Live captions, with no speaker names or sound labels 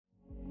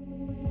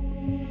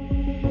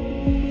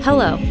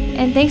Hello,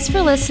 and thanks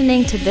for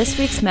listening to this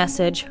week's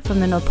message from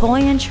the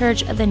Napoleon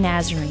Church of the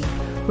Nazarene,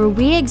 where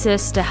we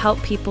exist to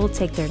help people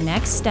take their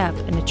next step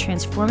in a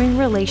transforming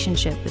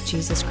relationship with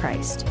Jesus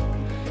Christ.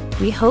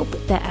 We hope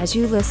that as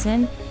you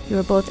listen, you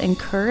are both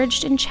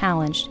encouraged and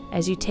challenged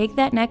as you take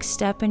that next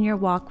step in your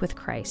walk with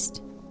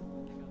Christ.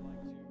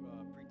 I'd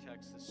like to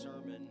pretext the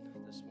sermon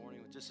this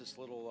morning with just this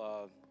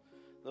little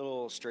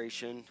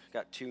illustration.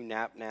 Got two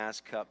NAS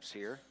cups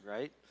here,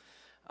 right?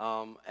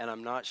 And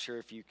I'm not sure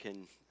if you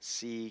can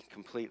see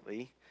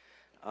completely,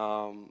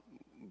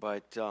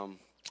 but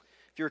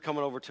if you were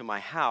coming over to my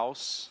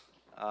house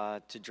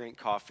to drink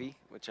coffee,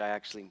 which I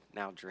actually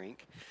now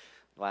drink,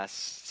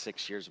 last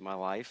 6 years of my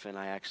life, and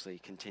I actually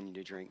continue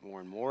to drink more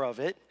and more of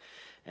it,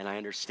 and I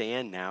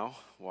understand now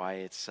why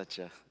it's such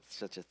a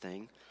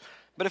thing.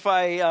 But if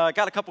I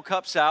got a couple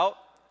cups out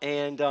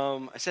and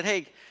I said,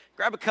 hey,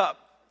 grab a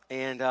cup,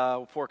 and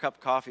we'll pour a cup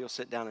of coffee, we'll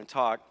sit down and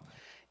talk.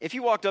 If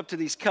you walked up to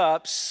these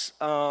cups,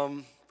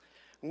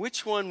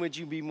 which one would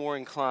you be more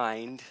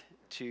inclined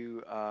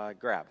to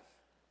grab?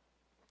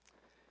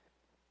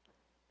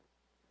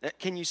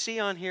 Can you see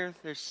on here?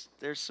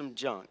 There's some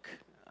junk.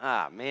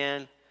 Ah,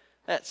 man,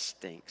 that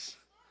stinks.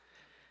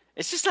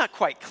 It's just not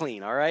quite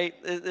clean, all right?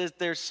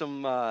 There's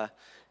some,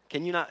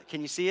 can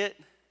you see it?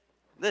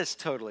 This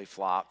totally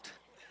flopped.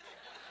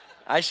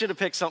 I should have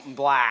picked something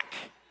black.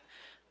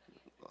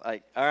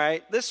 Like, all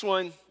right, this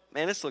one,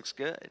 man, this looks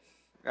good,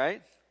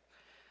 right?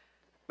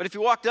 But if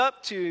you walked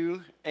up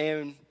to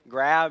and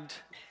grabbed,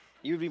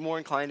 you would be more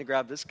inclined to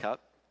grab this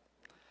cup.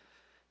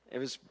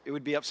 It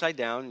would be upside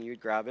down, and you'd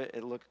grab it.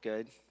 It looked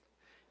good.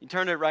 You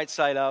turn it right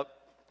side up,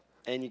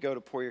 and you go to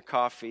pour your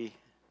coffee,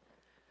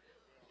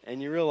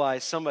 and you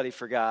realize somebody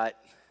forgot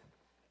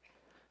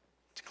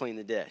to clean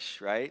the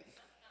dish, right?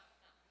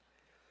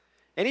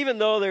 And even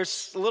though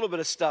there's a little bit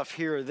of stuff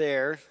here or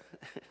there,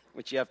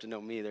 which you have to know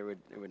me, it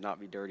would not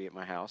be dirty at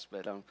my house,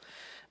 but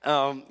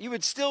you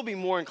would still be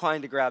more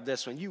inclined to grab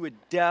this one. You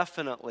would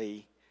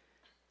definitely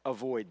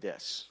avoid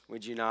this,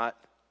 would you not?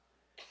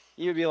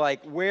 You would be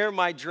like, where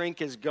my drink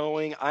is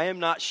going, I am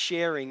not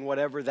sharing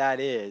whatever that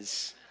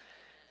is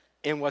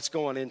in what's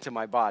going into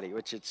my body,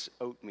 which it's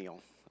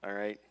oatmeal, all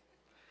right?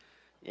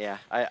 Yeah,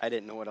 I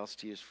didn't know what else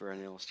to use for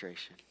an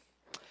illustration.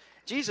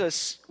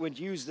 Jesus would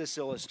use this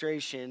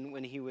illustration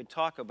when he would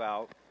talk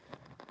about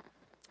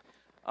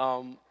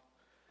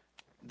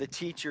the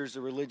teachers,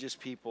 the religious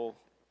people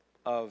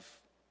of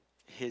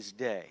his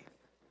day.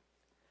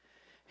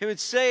 He would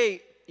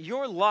say,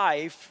 your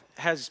life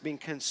has been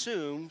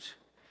consumed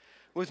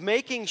with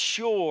making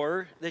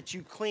sure that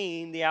you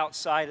clean the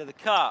outside of the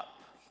cup,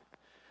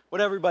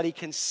 what everybody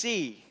can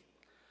see,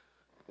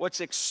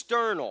 what's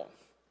external.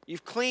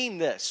 You've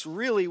cleaned this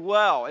really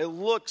well. It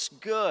looks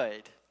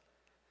good.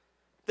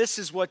 This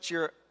is what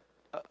your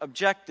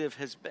objective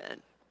has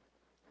been.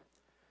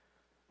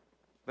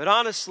 But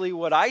honestly,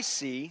 what I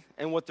see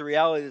and what the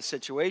reality of the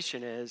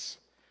situation is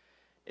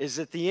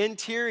that the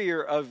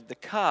interior of the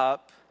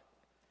cup,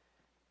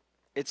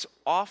 it's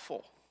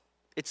awful.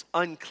 It's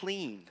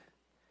unclean.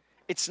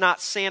 It's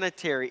not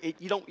sanitary.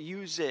 You don't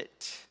use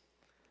it,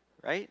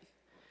 right?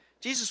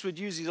 Jesus would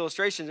use these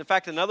illustrations. In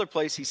fact, in another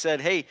place he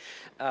said, hey,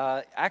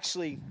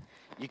 actually,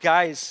 you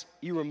guys,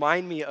 you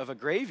remind me of a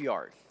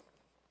graveyard.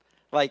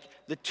 Like,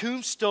 the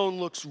tombstone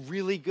looks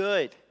really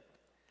good.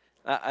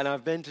 And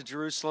I've been to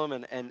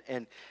Jerusalem,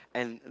 and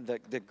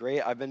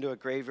I've been to a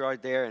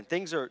graveyard there, and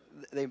things are,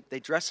 they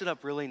dress it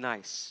up really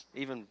nice,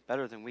 even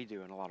better than we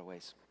do in a lot of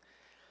ways.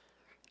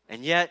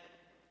 And yet,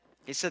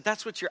 he said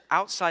that's what your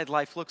outside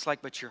life looks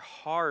like, but your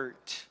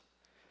heart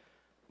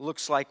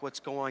looks like what's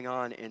going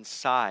on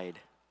inside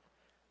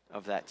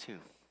of that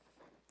tomb.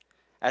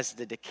 As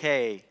the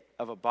decay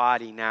of a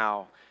body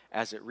now,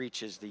 as it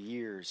reaches the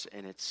years,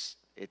 and it's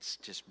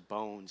just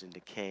bones and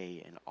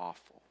decay and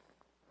awful.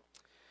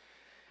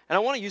 And I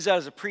want to use that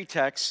as a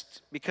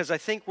pretext because I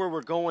think where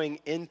we're going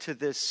into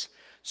this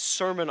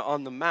Sermon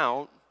on the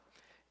Mount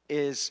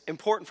is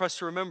important for us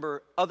to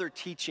remember other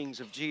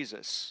teachings of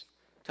Jesus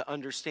to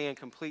understand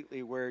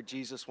completely where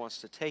Jesus wants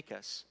to take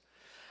us.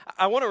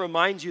 I want to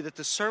remind you that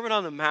the Sermon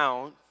on the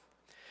Mount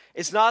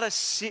is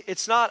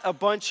it's not a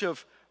bunch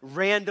of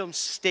random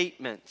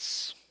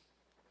statements.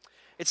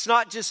 It's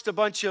not just a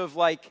bunch of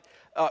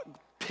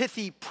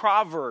pithy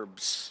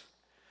proverbs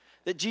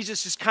that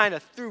Jesus just kind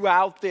of threw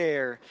out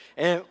there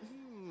and,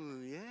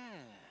 yeah.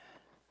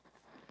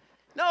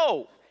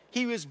 No,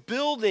 he was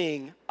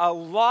building a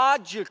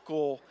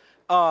logical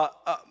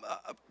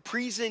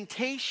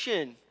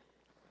presentation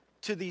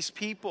to these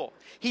people.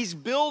 He's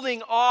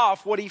building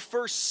off what he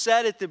first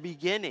said at the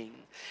beginning.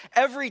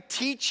 Every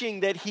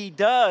teaching that he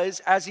does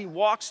as he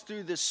walks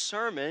through this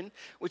sermon,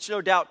 which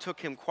no doubt took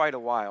him quite a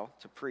while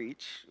to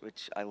preach,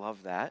 which I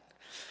love that.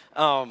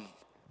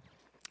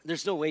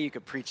 There's no way you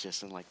could preach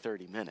this in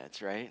 30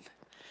 minutes, right?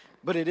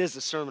 But it is the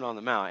Sermon on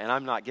the Mount, and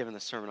I'm not giving the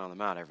Sermon on the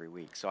Mount every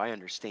week, so I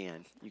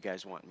understand you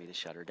guys want me to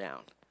shut her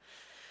down.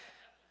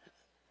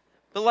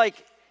 But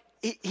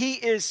he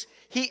is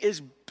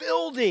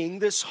building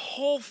this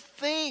whole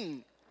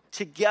thing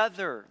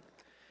together.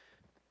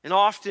 And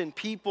often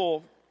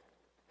people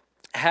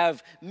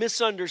have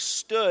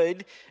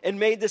misunderstood and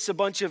made this a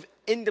bunch of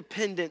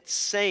independent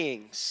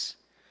sayings.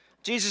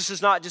 Jesus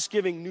is not just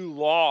giving new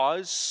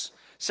laws,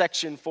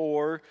 section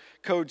 4,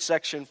 code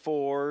section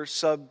 4,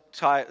 sub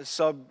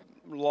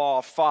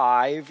law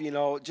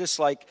 5, just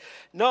like,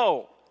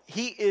 no,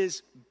 he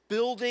is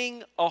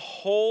building a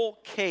whole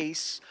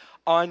case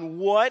on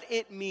what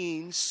it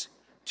means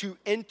to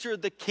enter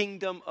the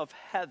kingdom of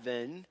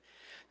heaven,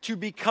 to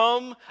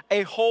become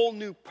a whole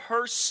new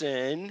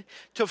person,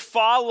 to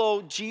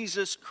follow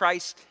Jesus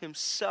Christ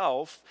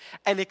himself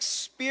and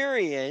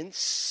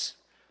experience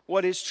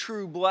what is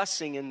true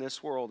blessing in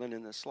this world and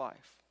in this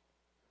life.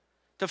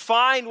 To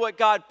find what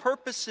God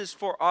purposes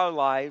for our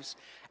lives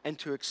and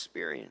to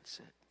experience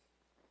it.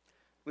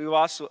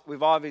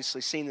 We've obviously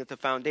seen that the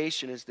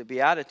foundation is the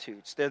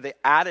Beatitudes. They're the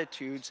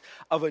attitudes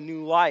of a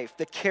new life,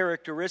 the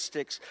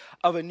characteristics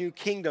of a new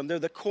kingdom. They're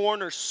the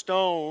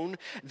cornerstone.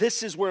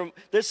 This is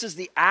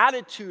the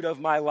attitude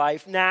of my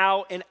life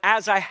now. And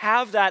as I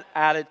have that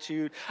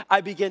attitude,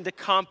 I begin to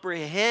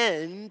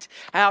comprehend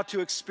how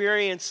to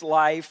experience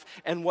life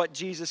and what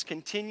Jesus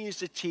continues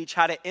to teach,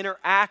 how to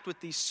interact with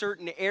these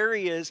certain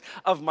areas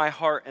of my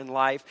heart and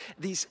life.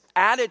 These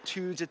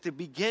attitudes at the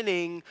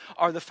beginning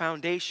are the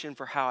foundation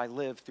for how I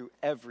live through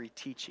every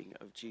teaching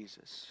of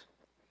Jesus.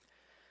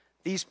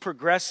 These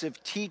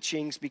progressive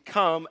teachings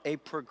become a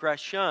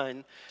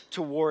progression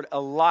toward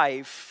a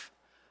life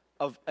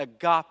of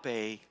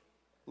agape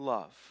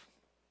love.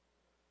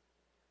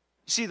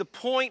 You see, the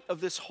point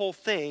of this whole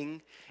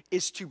thing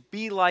is to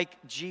be like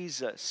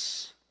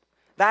Jesus.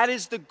 That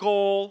is the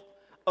goal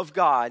of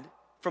God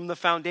from the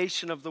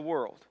foundation of the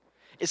world.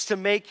 Is to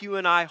make you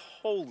and I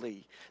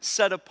holy,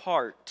 set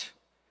apart,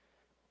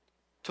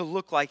 to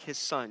look like his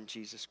Son,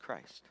 Jesus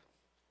Christ.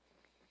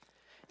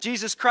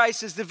 Jesus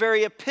Christ is the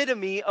very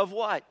epitome of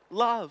what?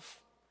 Love.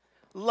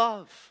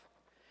 Love.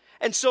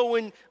 And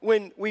so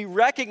when we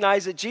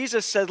recognize that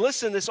Jesus said,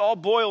 listen, this all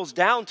boils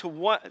down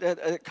to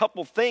a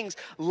couple things.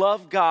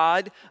 Love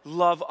God,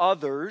 love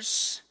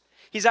others.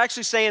 He's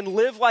actually saying,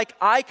 live like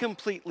I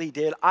completely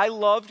did. I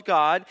loved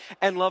God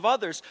and love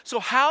others. So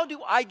how do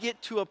I get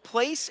to a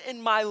place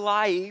in my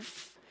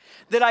life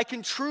that I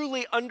can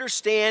truly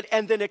understand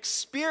and then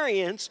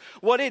experience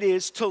what it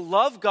is to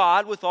love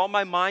God with all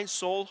my mind,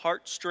 soul,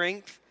 heart,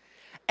 strength,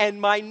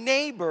 and my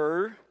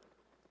neighbor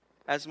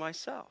as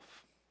myself?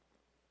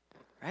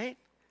 Right?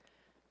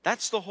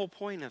 That's the whole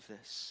point of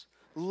this.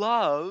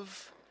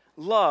 Love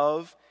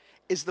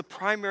is the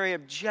primary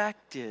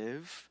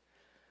objective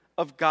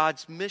of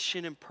God's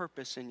mission and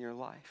purpose in your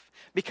life.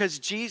 Because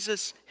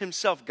Jesus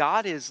himself,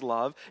 God is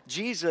love.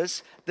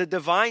 Jesus, the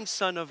divine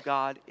Son of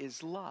God,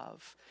 is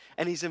love.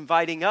 And he's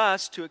inviting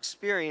us to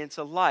experience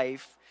a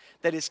life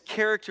that is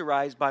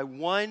characterized by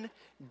one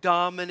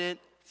dominant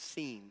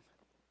theme.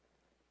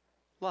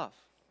 Love.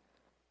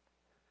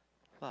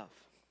 Love.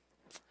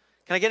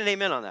 Can I get an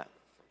amen on that?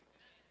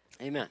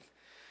 Amen.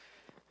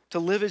 To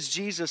live as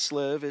Jesus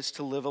lived is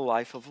to live a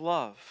life of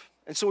love.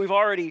 And so we've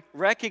already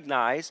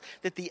recognized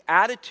that the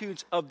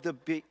attitudes of the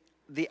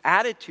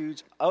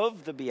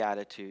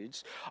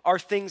Beatitudes are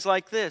things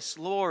like this: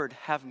 Lord,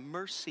 have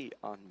mercy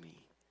on me.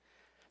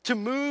 To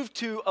move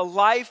to a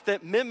life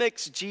that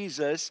mimics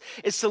Jesus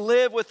is to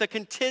live with a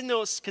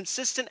continuous,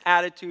 consistent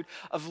attitude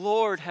of,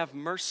 Lord, have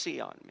mercy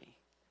on me.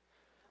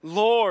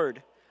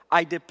 Lord,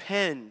 I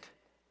depend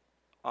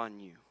on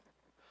you.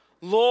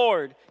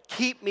 Lord,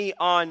 keep me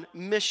on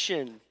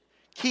mission.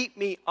 Keep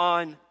me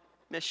on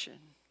mission.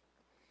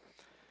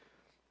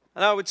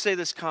 And I would say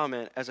this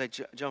comment as I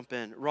jump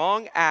in.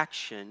 Wrong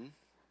action,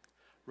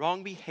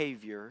 wrong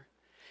behavior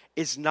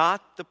is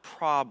not the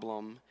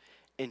problem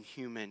in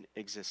human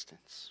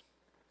existence.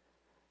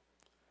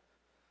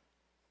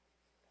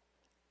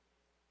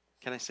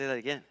 Can I say that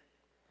again?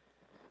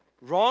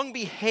 Wrong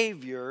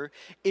behavior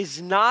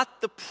is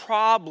not the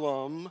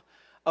problem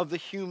of the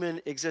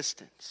human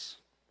existence.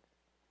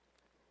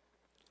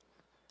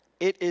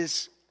 It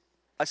is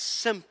a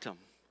symptom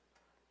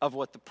of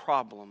what the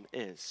problem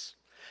is.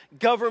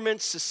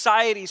 Governments,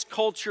 societies,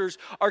 cultures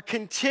are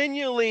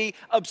continually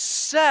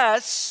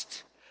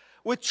obsessed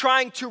with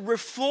trying to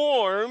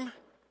reform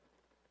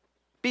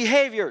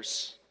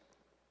behaviors,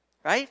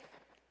 right?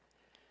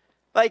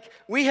 Like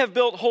we have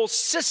built whole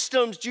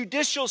systems,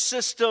 judicial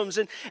systems,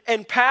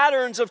 and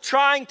patterns of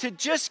trying to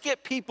just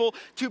get people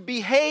to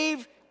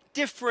behave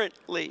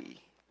differently.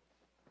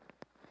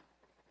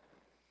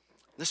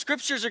 The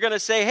scriptures are going to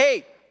say,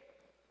 hey,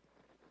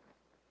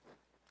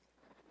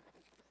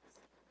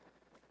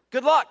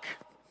 good luck.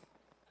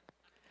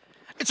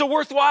 It's a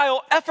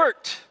worthwhile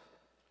effort.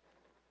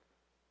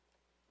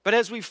 But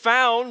as we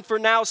found, for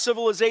now,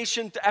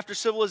 civilization after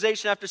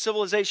civilization after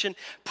civilization,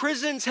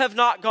 prisons have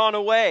not gone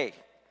away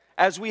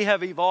as we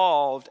have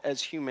evolved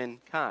as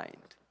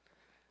humankind.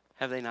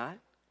 Have they not?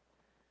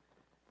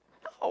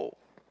 No.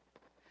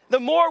 The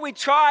more we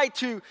try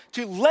to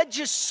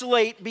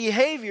legislate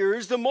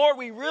behaviors, the more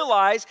we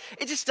realize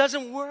it just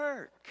doesn't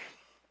work.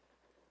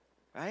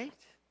 Right?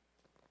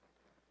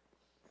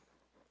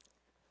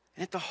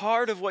 And at the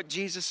heart of what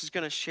Jesus is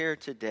going to share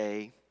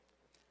today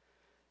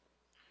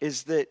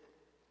is that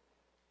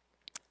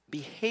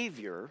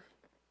behavior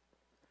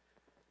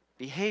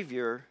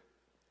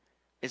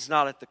is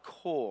not at the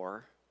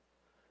core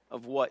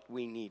of what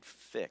we need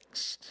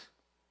fixed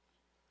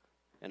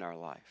in our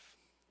life.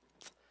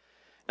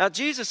 Now,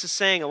 Jesus is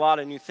saying a lot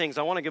of new things.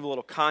 I want to give a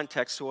little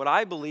context to what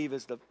I believe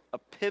is a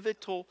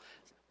pivotal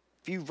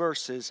few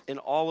verses in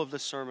all of the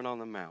Sermon on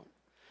the Mount.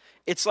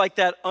 It's like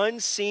that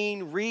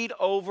unseen, read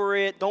over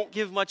it, don't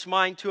give much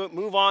mind to it,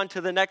 move on to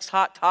the next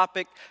hot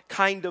topic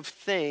kind of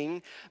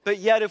thing. But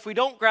yet, if we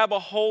don't grab a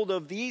hold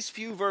of these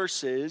few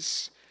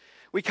verses,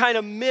 we kind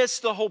of miss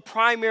the whole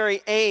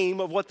primary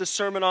aim of what the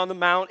Sermon on the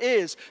Mount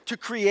is, to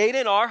create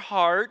in our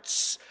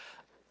hearts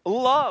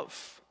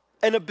love,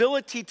 an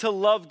ability to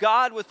love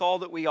God with all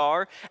that we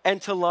are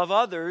and to love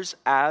others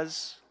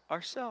as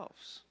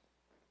ourselves.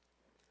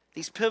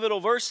 These pivotal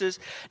verses.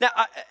 Now,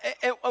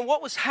 and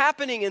what was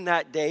happening in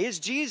that day is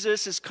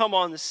Jesus has come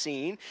on the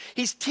scene.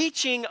 He's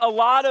teaching a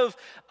lot of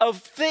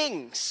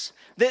things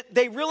that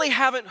they really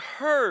haven't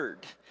heard.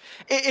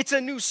 It's a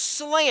new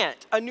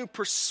slant, a new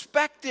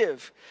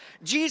perspective.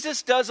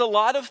 Jesus does a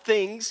lot of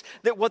things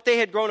that what they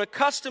had grown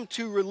accustomed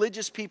to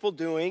religious people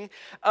doing,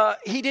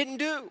 he didn't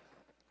do.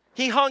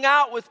 He hung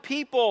out with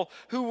people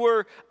who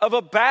were of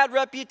a bad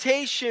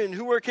reputation,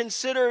 who were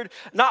considered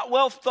not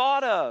well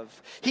thought of.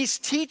 He's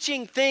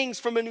teaching things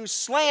from a new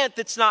slant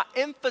that's not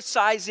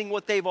emphasizing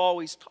what they've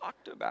always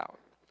talked about.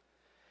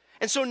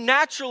 And so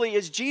naturally,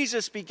 as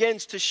Jesus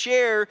begins to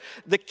share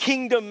the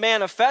kingdom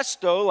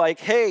manifesto, like,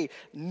 hey,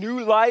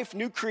 new life,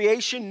 new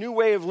creation, new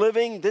way of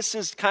living, this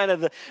is kind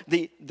of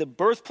the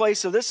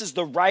birthplace of this, is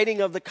the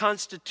writing of the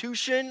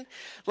Constitution.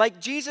 Like,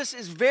 Jesus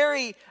is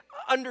very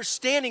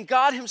understanding,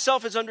 God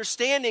himself is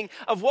understanding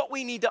of what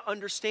we need to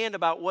understand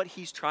about what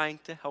he's trying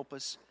to help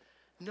us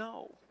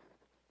know.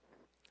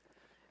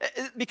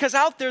 Because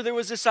out there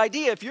was this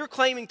idea, if you're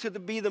claiming to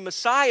be the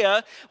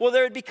Messiah, well,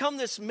 there had become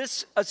this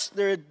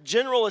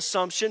general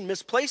assumption,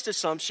 misplaced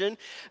assumption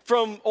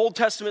from Old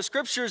Testament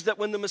scriptures that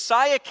when the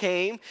Messiah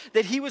came,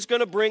 that he was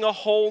going to bring a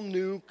whole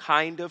new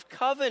kind of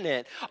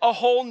covenant, a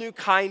whole new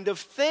kind of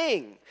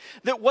thing.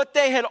 That what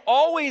they had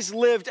always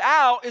lived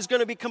out is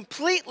going to be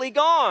completely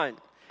gone.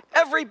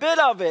 Every bit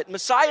of it.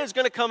 Messiah is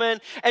going to come in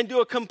and do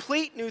a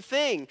complete new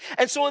thing.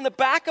 And so in the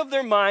back of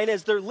their mind,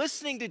 as they're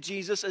listening to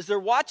Jesus, as they're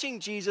watching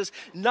Jesus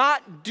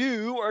not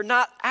do or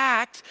not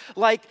act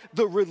like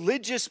the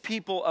religious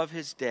people of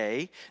his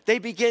day, they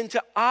begin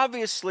to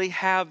obviously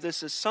have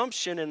this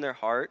assumption in their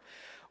heart.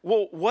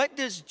 Well, what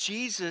does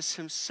Jesus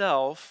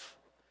himself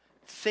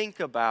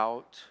think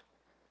about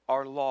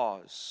our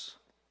laws?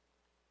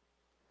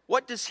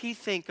 What does he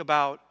think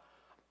about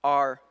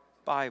our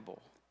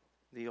Bible,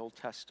 the Old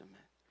Testament?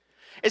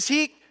 Is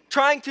he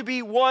trying to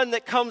be one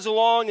that comes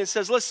along and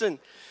says, listen,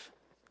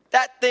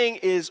 that thing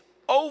is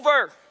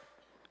over,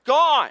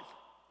 gone.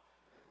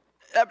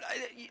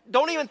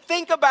 Don't even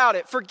think about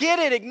it. Forget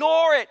it.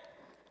 Ignore it.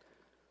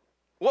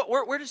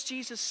 Where does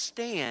Jesus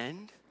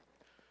stand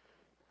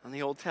on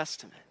the Old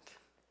Testament?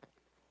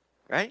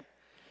 Right?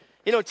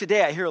 You know,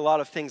 today I hear a lot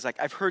of things like,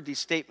 I've heard these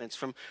statements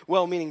from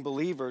well-meaning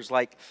believers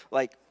like,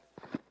 man,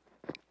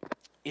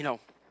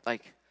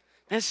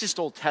 it's just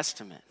Old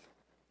Testament.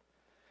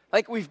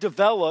 Like we've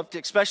developed,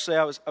 especially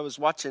I was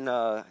watching,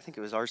 I think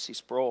it was R.C.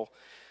 Sproul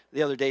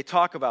the other day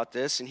talk about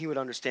this, and he would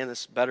understand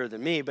this better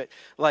than me, but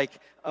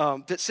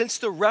that since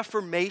the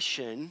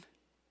Reformation,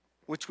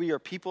 which we are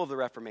people of the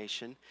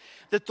Reformation,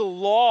 that the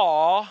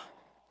law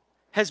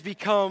has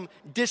become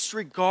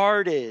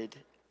disregarded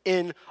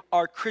in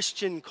our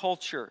Christian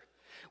culture.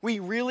 We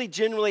really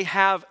generally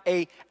have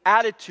an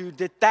attitude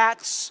that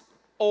that's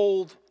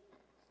Old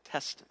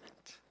Testament.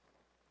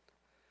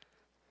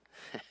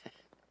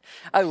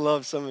 I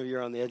love some of you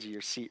are on the edge of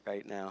your seat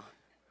right now.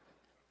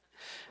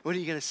 What are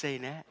you going to say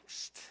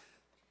next?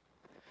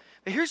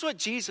 But here's what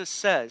Jesus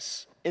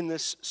says in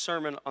this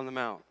Sermon on the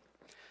Mount.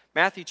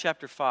 Matthew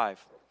chapter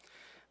 5.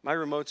 My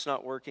remote's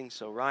not working,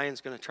 so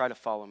Ryan's going to try to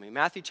follow me.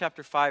 Matthew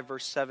chapter 5,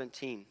 verse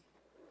 17.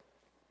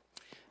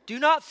 Do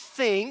not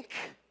think...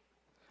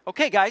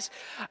 Okay, guys,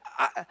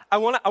 I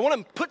want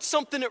to put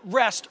something at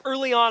rest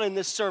early on in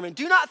this sermon.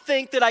 Do not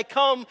think that I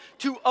come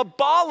to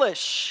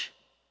abolish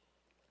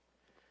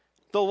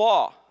the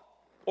law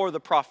or the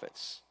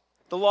prophets.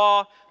 The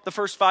law, the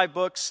first 5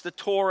 books, the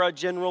Torah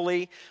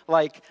generally,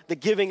 like the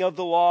giving of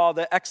the law,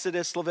 the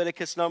Exodus,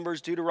 Leviticus, Numbers,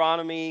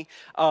 Deuteronomy,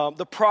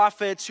 the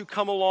prophets who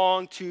come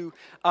along to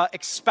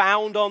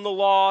expound on the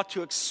law,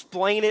 to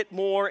explain it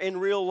more in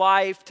real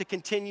life, to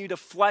continue to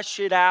flesh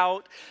it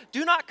out.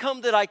 Do not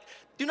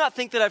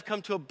think that I've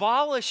come to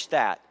abolish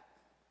that.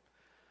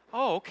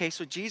 Oh, okay,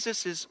 so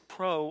Jesus is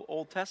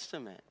pro-Old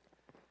Testament.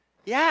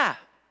 Yeah.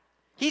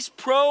 He's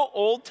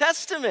pro-Old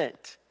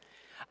Testament.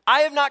 I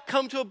have not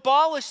come to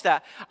abolish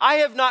that. I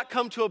have not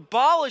come to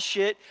abolish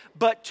it,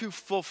 but to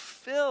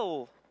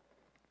fulfill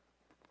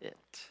it.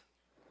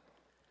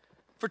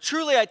 For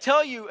truly I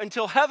tell you,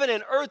 until heaven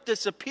and earth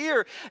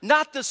disappear,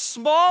 not the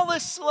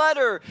smallest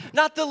letter,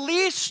 not the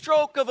least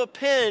stroke of a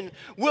pen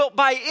will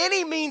by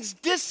any means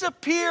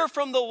disappear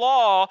from the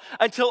law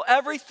until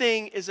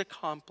everything is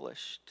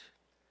accomplished.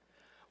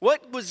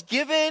 What was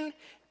given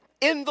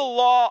in the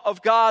law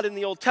of God in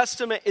the Old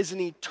Testament is an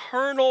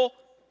eternal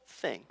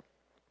thing.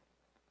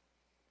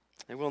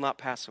 It will not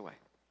pass away.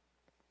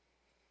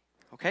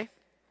 Okay?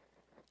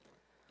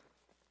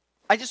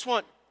 I just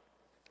want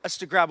us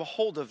to grab a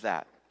hold of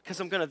that because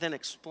I'm going to then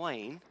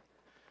explain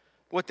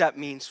what that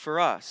means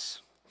for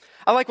us.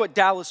 I like what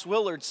Dallas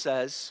Willard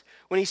says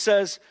when he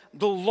says,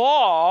 the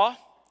law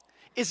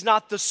is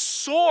not the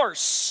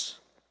source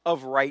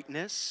of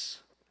rightness,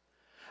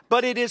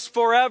 but it is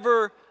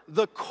forever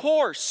the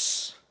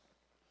course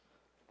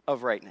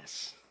of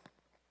rightness.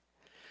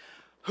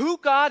 Who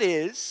God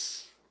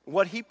is,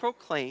 what he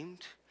proclaimed,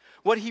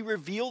 what he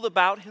revealed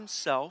about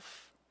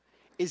himself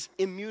is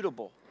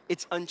immutable.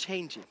 It's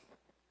unchanging.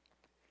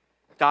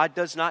 God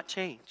does not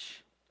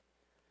change.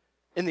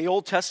 In the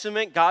Old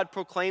Testament, God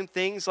proclaimed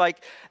things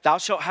like, thou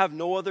shalt have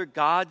no other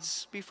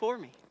gods before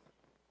me.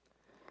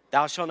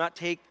 Thou shalt not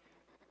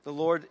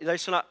thou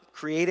shalt not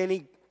create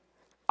any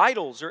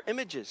idols or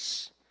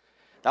images.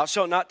 Thou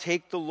shalt not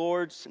take the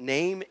Lord's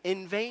name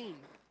in vain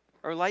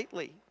or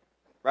lightly,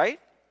 right?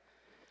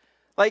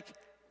 Like,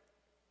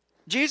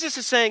 Jesus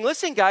is saying,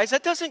 listen, guys,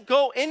 that doesn't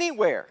go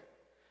anywhere.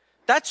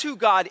 That's who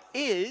God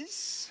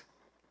is,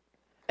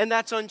 and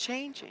that's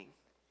unchanging.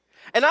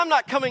 And I'm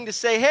not coming to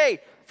say, hey,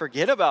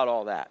 forget about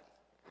all that.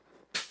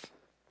 Pfft,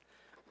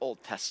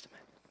 Old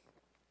Testament.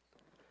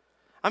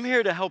 I'm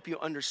here to help you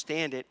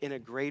understand it in a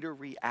greater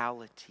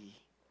reality.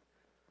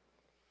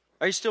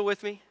 Are you still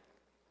with me?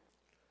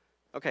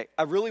 Okay,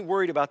 I'm really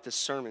worried about this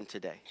sermon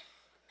today.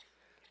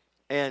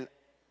 And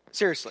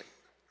seriously,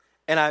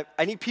 and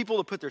I need people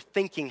to put their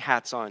thinking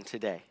hats on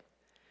today.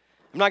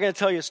 I'm not going to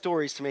tell you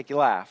stories to make you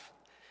laugh.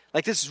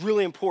 Like, this is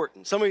really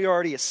important. Some of you are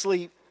already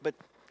asleep, but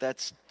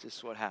that's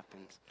just what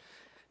happens.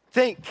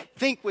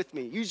 Think with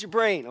me. Use your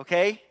brain,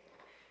 okay?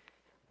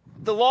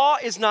 The law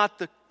is not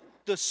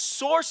the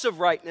source of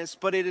rightness,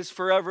 but it is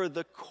forever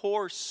the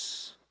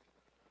course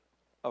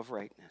of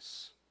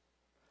rightness.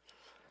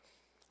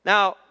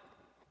 Now,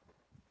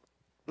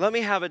 let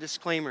me have a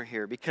disclaimer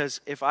here, because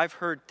if I've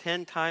heard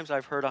 10 times,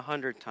 I've heard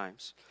 100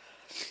 times.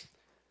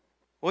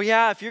 Well,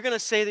 yeah, if you're going to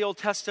say the Old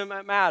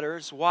Testament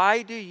matters,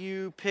 why do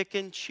you pick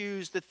and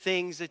choose the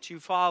things that you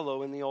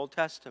follow in the Old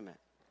Testament?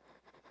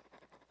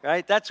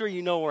 Right? That's where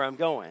you know where I'm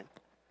going.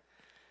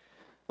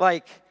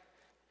 Like,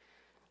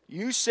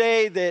 you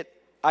say that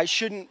I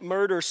shouldn't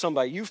murder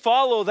somebody. You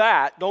follow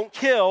that, don't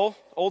kill,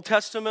 Old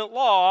Testament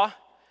law,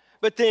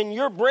 but then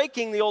you're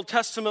breaking the Old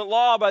Testament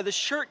law by the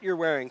shirt you're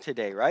wearing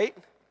today, right?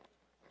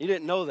 You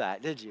didn't know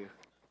that, did you?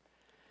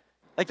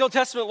 Like, the Old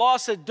Testament law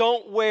said,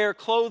 don't wear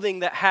clothing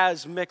that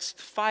has mixed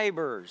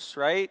fibers,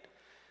 right?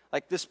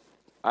 Like this,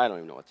 I don't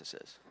even know what this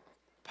is.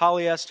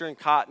 Polyester and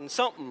cotton,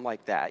 something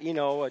like that,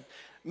 a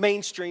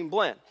mainstream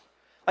blend.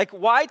 Like,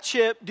 why,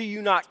 Chip, do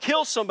you not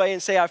kill somebody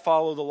and say, I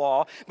follow the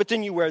law, but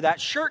then you wear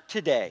that shirt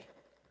today?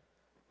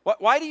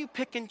 Why do you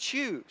pick and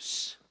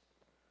choose?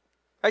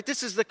 Right?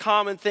 This is the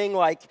common thing,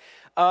 like,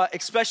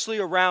 especially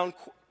around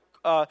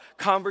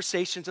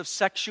conversations of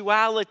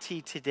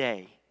sexuality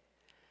today.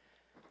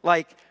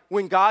 Like,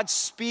 when God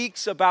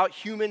speaks about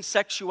human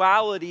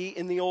sexuality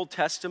in the Old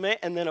Testament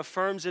and then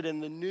affirms it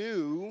in the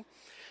New,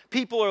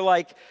 people are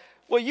like,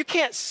 well, you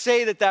can't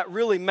say that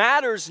really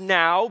matters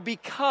now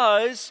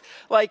because,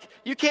 like,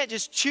 you can't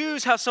just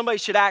choose how somebody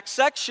should act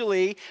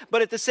sexually,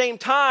 but at the same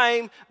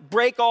time,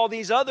 break all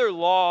these other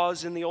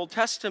laws in the Old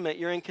Testament.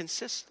 You're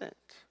inconsistent.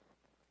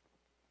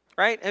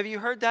 Right? Have you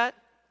heard that?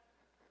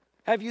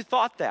 Have you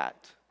thought that?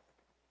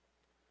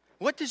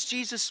 What does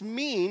Jesus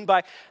mean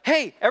by,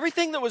 hey,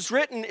 everything that was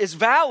written is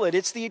valid.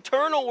 It's the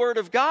eternal word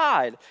of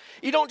God.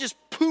 You don't just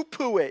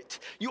poo-poo it.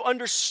 You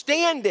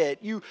understand it.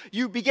 You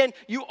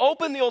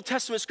open the Old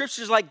Testament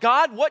scriptures like,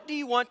 God, what do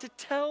you want to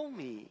tell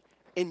me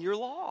in your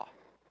law?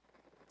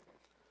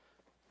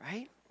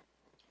 Right?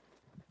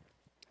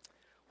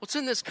 Well, it's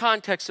in this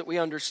context that we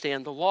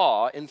understand the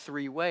law in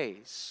 3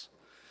 ways.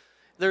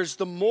 There's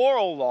the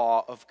moral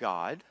law of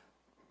God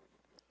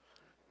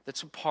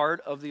that's a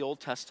part of the Old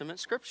Testament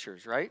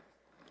scriptures, right?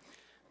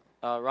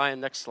 Ryan,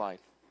 next slide.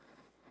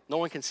 No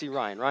one can see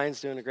Ryan.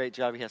 Ryan's doing a great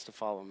job. He has to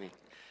follow me.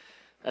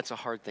 That's a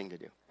hard thing to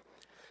do.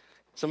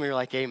 Some of you are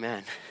like,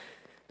 amen.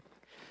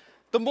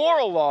 The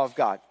moral law of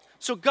God.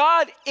 So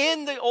God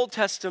in the Old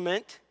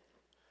Testament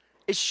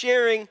is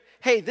sharing,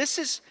 hey, this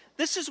is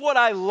what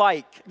I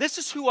like. This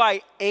is who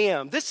I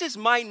am. This is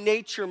my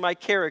nature, my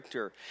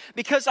character.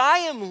 Because I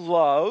am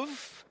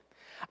love,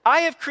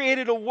 I have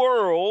created a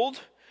world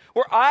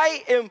where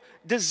I am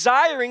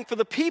desiring for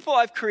the people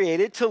I've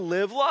created to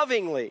live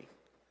lovingly.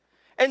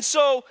 And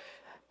so,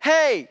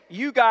 hey,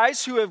 you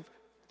guys who have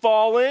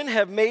fallen,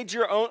 have made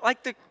your own,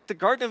 like the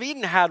Garden of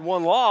Eden had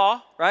one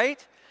law,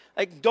 right?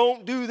 Like,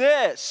 don't do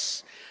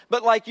this.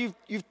 But like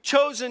you've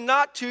chosen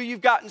not to,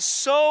 you've gotten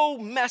so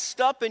messed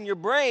up in your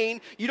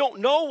brain, you don't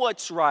know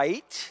what's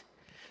right.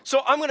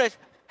 So I'm going to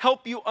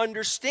help you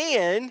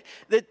understand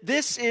that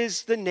this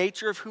is the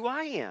nature of who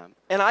I am.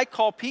 And I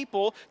call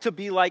people to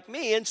be like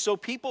me. And so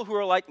people who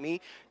are like me,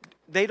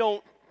 they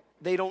don't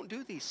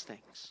do these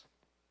things.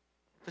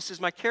 This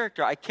is my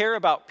character. I care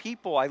about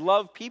people. I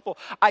love people.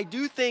 I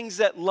do things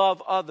that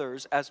love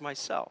others as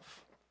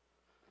myself.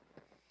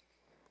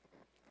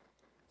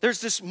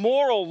 There's this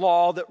moral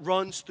law that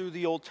runs through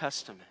the Old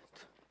Testament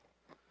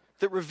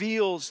that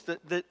reveals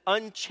the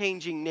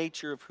unchanging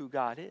nature of who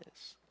God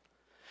is.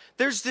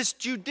 There's this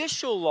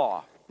judicial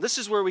law. This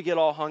is where we get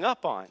all hung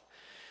up on.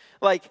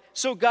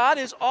 So God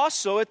is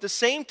also, at the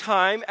same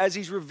time as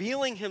he's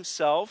revealing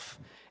himself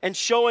and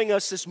showing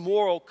us this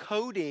moral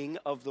coding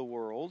of the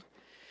world,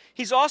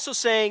 he's also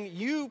saying,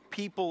 you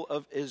people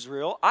of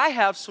Israel, I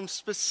have some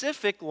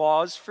specific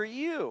laws for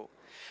you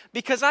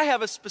because I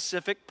have a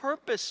specific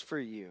purpose for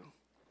you.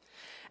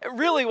 And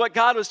really what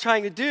God was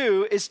trying to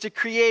do is to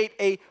create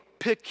a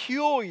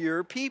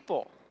peculiar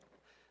people.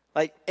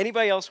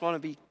 Anybody else want to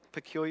be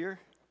peculiar?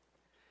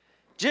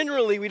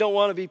 Generally, we don't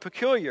want to be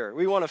peculiar.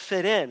 We want to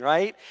fit in,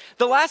 right?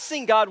 The last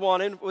thing God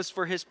wanted was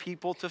for his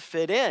people to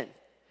fit in.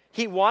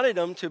 He wanted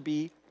them to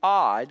be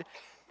odd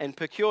and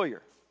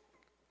peculiar.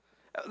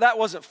 That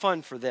wasn't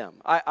fun for them.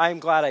 I'm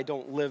glad I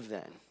don't live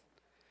then.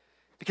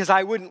 Because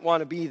I wouldn't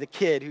want to be the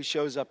kid who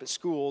shows up at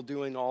school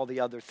doing all the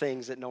other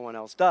things that no one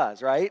else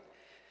does, right?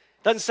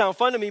 Doesn't sound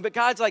fun to me, but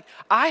God's like,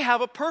 I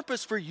have a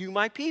purpose for you,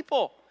 my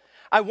people.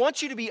 I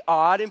want you to be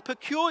odd and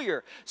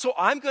peculiar. So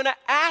I'm going to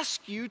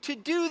ask you to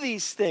do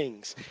these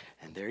things.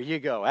 And there you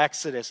go.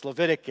 Exodus,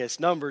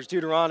 Leviticus, Numbers,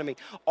 Deuteronomy.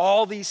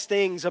 All these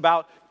things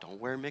about don't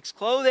wear mixed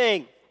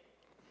clothing.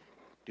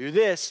 Do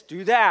this,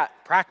 do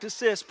that. Practice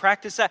this,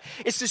 practice that.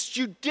 It's this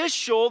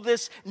judicial,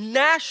 this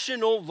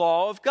national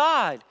law of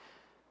God.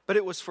 But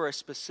it was for a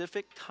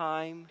specific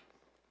time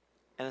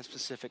and a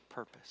specific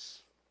purpose.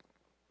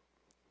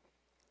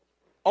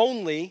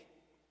 Only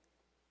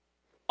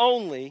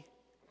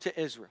to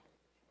Israel.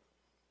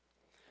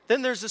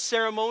 Then there's the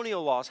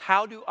ceremonial laws.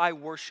 How do I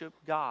worship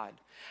God?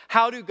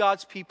 How do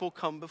God's people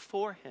come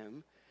before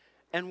him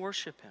and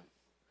worship him?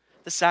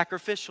 The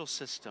sacrificial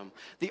system,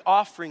 the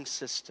offering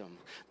system.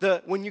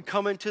 When you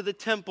come into the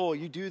temple,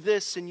 you do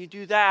this and you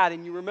do that,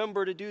 and you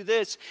remember to do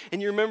this,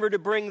 and you remember to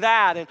bring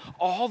that, and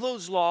all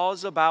those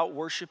laws about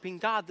worshiping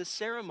God, the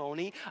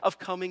ceremony of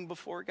coming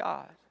before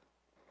God.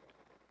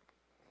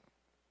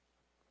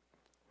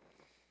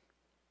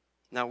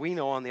 Now we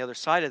know on the other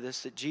side of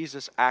this that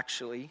Jesus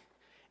actually,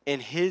 in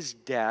his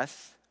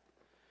death,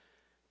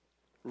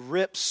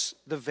 rips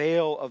the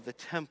veil of the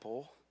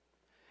temple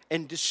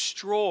and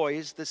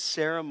destroys the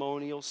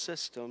ceremonial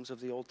systems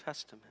of the Old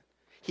Testament.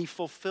 He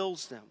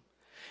fulfills them.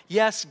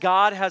 Yes,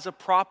 God has a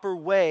proper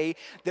way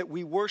that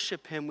we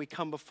worship him, we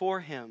come before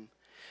him.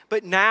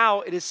 But now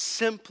it is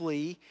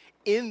simply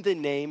in the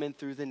name and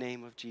through the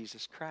name of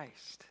Jesus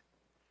Christ.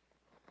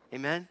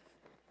 Amen?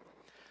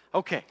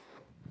 Okay.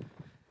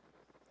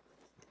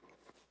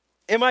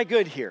 Am I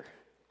good here?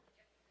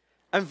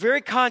 I'm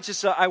very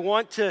conscious I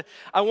want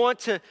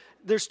to,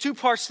 there's two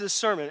parts to this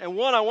sermon. And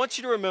one, I want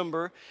you to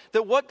remember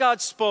that what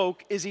God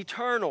spoke is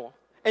eternal.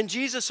 And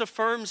Jesus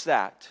affirms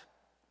that.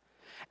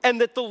 And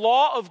that the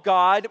law of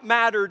God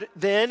mattered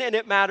then and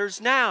it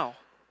matters now.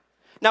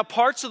 Now,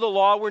 parts of the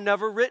law were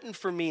never written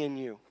for me and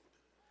you.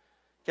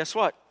 Guess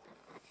what?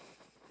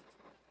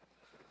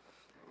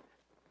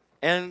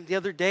 And the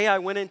other day I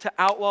went into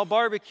Outlaw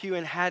Barbecue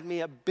and had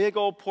me a big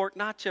old pork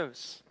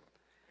nachos.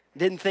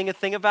 Didn't think a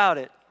thing about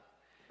it.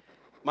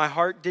 My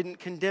heart didn't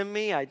condemn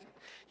me.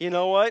 You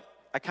know what?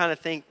 I kind of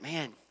think,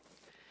 man,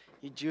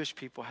 you Jewish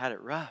people had it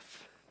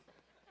rough.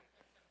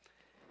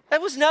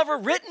 That was never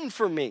written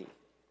for me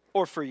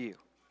or for you.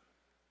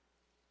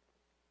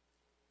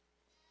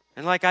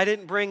 And I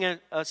didn't bring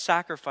a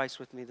sacrifice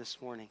with me this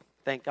morning.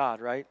 Thank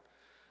God, right?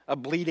 A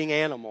bleeding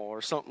animal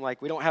or something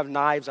we don't have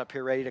knives up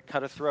here ready to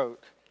cut a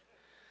throat.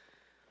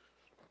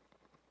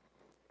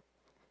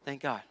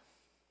 Thank God.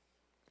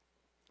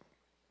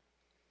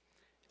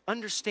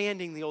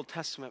 Understanding the Old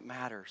Testament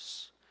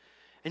matters.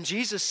 And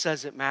Jesus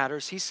says it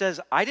matters. He says,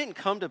 I didn't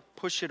come to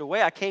push it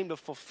away. I came to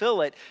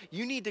fulfill it.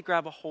 You need to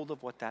grab a hold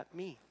of what that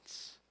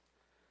means.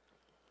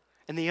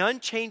 And the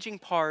unchanging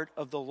part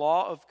of the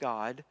law of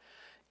God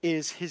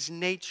is his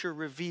nature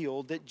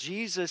revealed, that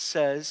Jesus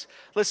says,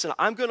 listen,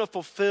 I'm going to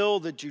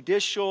fulfill the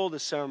judicial, the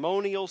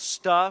ceremonial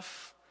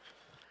stuff.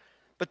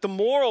 But the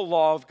moral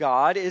law of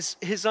God is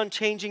his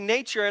unchanging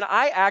nature. And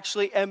I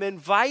actually am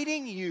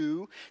inviting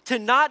you to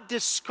not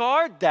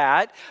discard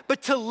that,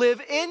 but to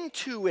live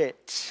into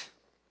it.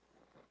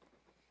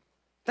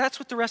 That's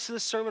what the rest of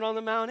the Sermon on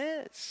the Mount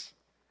is.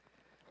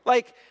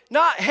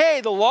 Not,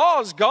 hey, the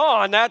law is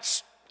gone.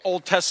 That's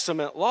Old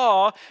Testament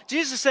law.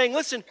 Jesus is saying,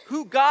 listen,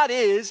 who God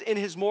is in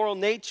his moral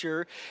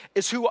nature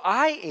is who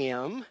I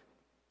am.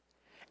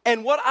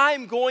 And what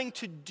I'm going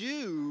to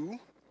do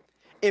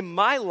in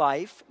my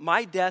life,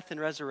 my death and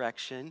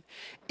resurrection,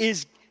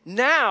 is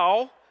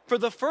now, for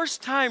the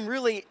first time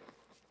really,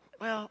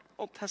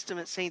 Old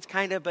Testament saints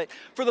kind of, but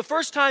for the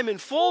first time in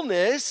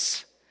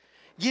fullness,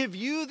 give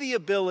you the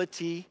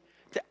ability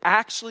to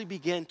actually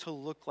begin to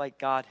look like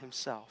God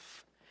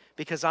himself.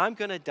 because I'm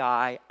going to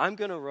die, I'm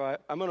going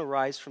to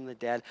rise from the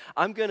dead,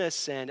 I'm going to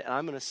ascend, and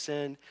I'm going to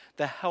send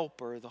the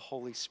Helper, the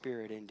Holy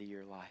Spirit, into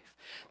your life.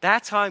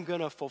 That's how I'm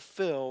going to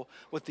fulfill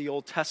what the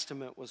Old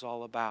Testament was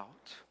all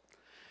about.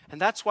 And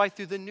that's why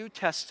through the New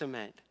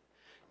Testament,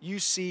 you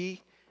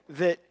see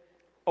that,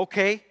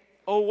 okay,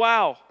 oh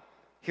wow,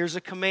 here's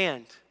a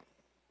command.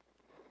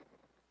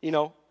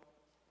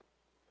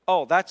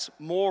 Oh, that's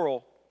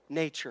moral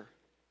nature.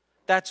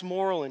 That's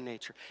moral in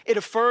nature. It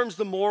affirms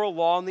the moral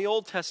law in the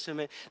Old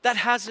Testament. That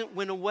hasn't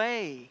went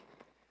away.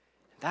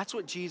 That's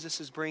what Jesus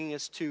is bringing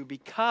us to,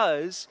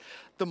 because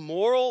the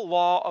moral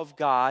law of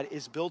God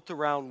is built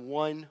around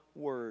one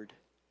word: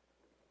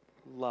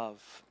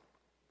 love.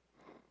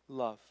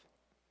 Love.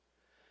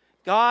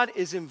 God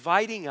is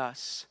inviting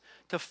us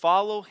to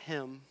follow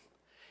Him,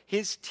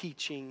 His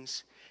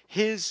teachings,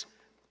 His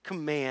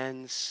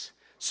commands,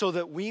 so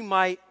that we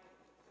might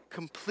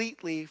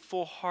completely,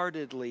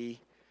 full-heartedly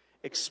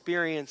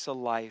experience a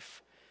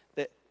life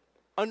that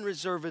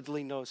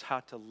unreservedly knows how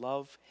to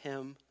love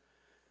Him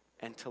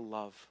and to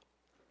love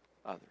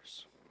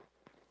others.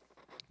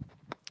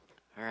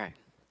 All right.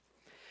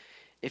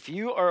 If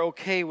you are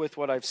okay with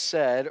what I've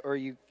said, or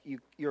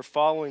you're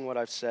following what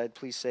I've said,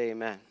 please say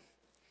amen.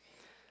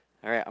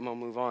 All right, I'm going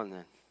to move on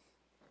then.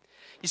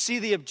 You see,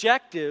 the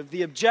objective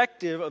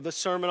of the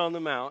Sermon on the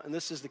Mount, and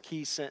this is the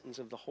key sentence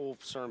of the whole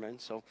sermon.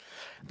 So,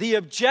 the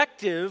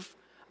objective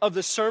of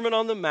the Sermon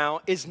on the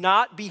Mount is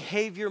not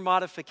behavior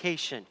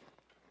modification.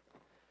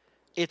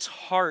 It's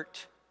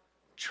heart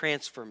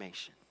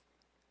transformation.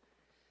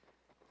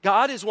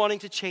 God is wanting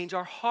to change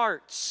our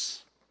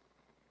hearts.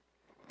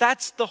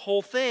 That's the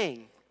whole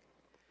thing.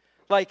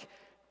 Like,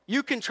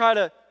 you can try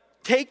to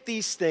take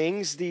these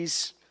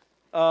things,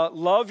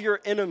 love your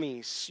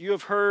enemies. You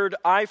have heard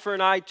eye for an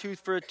eye, tooth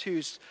for a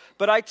tooth.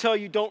 But I tell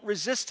you, don't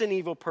resist an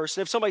evil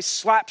person. If somebody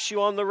slaps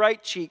you on the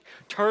right cheek,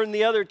 turn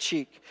the other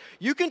cheek.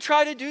 You can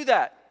try to do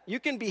that. You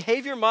can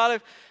behavior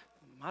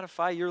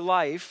modify your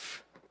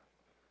life.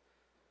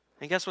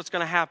 And guess what's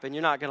going to happen?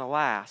 You're not going to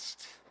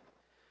last.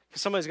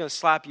 Because somebody's going to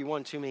slap you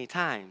one too many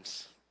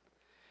times.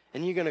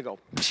 And you're going to go,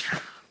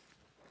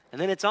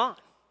 and then it's on.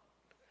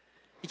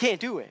 You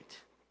can't do it.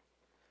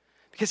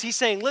 Because he's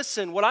saying,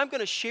 listen, what I'm going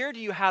to share to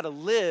you how to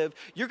live,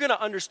 you're going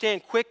to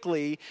understand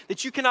quickly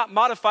that you cannot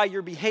modify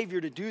your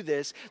behavior to do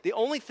this. The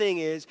only thing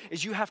is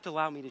you have to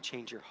allow me to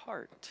change your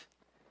heart.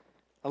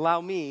 Allow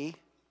me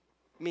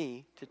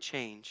to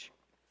change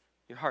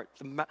your heart.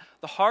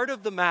 The heart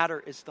of the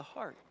matter is the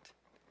heart,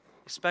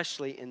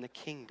 especially in the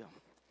kingdom.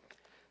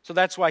 So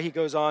that's why he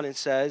goes on and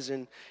says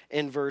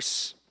in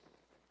verse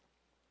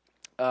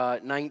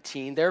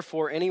 19,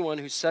 therefore anyone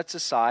who sets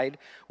aside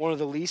one of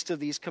the least of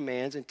these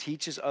commands and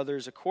teaches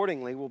others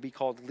accordingly will be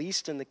called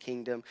least in the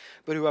kingdom,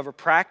 but whoever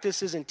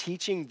practices in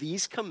teaching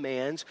these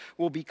commands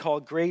will be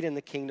called great in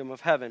the kingdom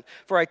of heaven.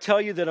 For I tell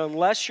you that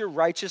unless your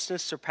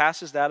righteousness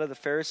surpasses that of the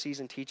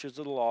Pharisees and teachers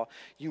of the law,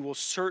 you will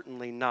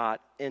certainly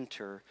not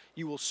enter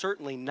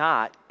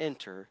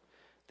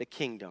the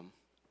kingdom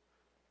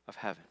of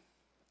heaven.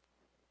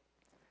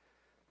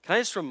 Can I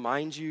just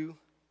remind you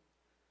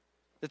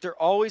that there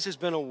always has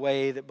been a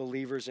way that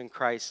believers in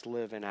Christ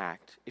live and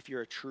act, if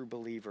you're a true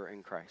believer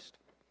in Christ.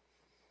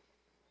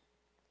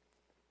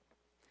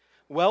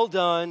 Well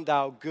done,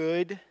 thou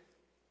good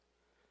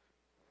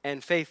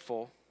and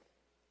faithful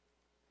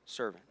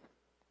servant.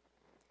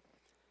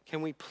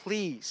 Can we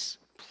please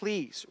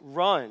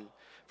run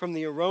from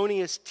the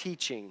erroneous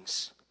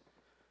teachings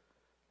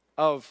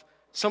of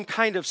some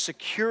kind of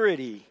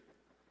security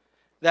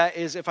that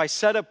is, if I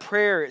said a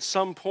prayer at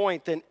some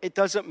point, then it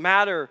doesn't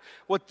matter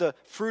what the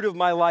fruit of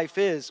my life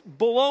is.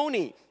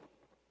 Baloney.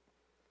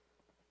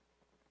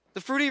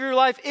 The fruit of your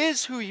life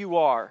is who you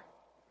are.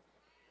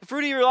 The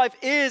fruit of your life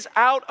is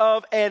out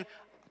of an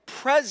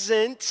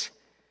present,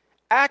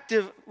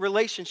 active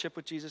relationship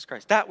with Jesus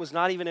Christ. That was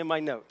not even in my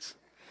notes.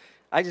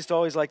 I just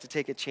always like to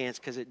take a chance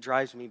because it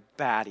drives me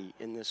batty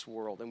in this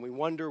world. And we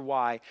wonder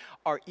why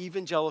our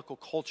evangelical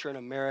culture in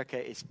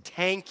America is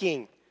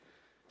tanking.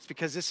 It's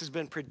because this has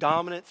been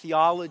predominant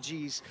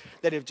theologies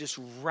that have just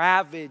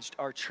ravaged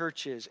our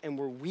churches, and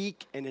we're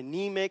weak and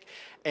anemic,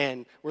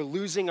 and we're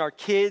losing our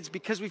kids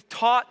because we've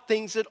taught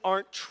things that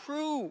aren't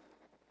true.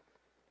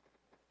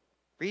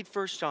 Read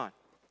 1 John,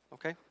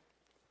 okay?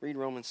 Read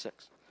Romans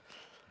 6.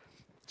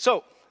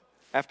 So,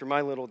 after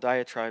my little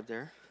diatribe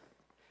there,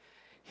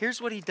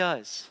 here's what he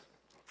does.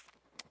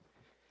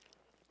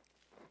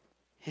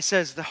 He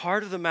says, the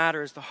heart of the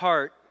matter is the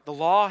heart. The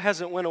law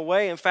hasn't went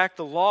away. In fact,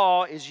 the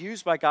law is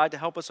used by God to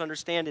help us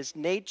understand His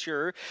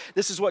nature.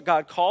 This is what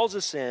God calls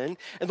us in.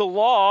 And the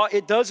law,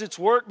 it does its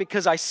work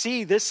because I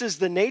see this is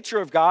the nature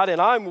of God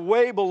and I'm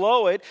way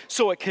below it,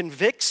 so it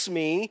convicts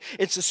me.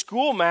 It's a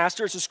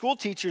schoolmaster, it's a school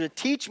teacher to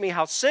teach me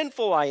how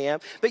sinful I am,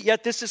 but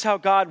yet this is how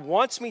God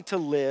wants me to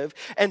live.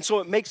 And so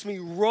it makes me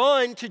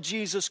run to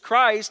Jesus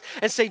Christ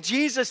and say,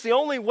 Jesus, the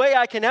only way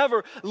I can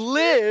ever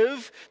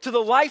live to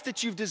the life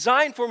that you've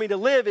designed for me to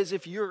live is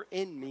if you're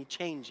in me,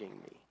 changing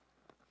me.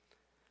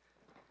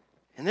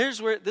 And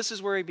this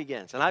is where he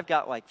begins. And I've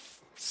got like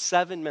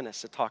 7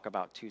 minutes to talk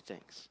about two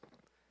things.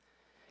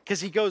 Because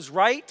he goes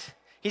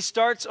he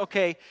starts,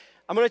 okay,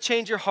 I'm going to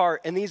change your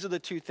heart, and these are the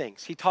two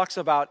things. He talks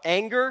about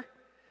anger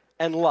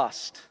and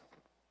lust.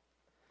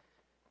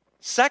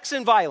 Sex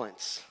and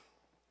violence.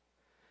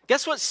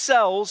 Guess what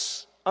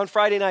sells on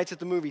Friday nights at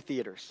the movie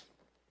theaters?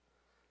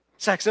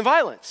 Sex and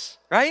violence,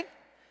 right?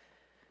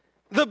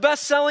 The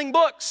best-selling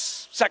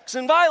books, sex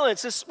and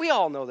violence. We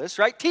all know this,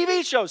 right?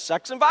 TV shows,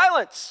 sex and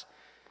violence.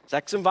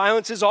 Sex and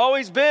violence has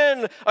always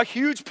been a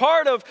huge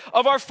part of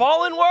our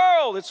fallen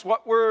world. It's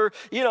what we're,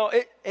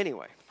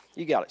 anyway,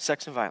 you got it,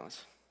 sex and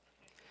violence.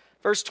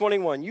 Verse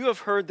 21, you have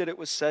heard that it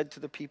was said to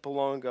the people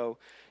long ago,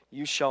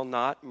 you shall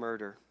not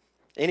murder.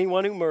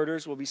 Anyone who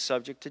murders will be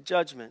subject to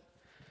judgment.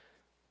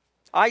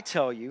 I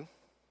tell you,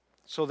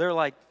 so they're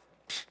like,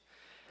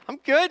 I'm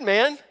good,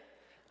 man.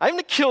 I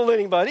haven't killed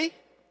anybody.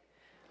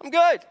 I'm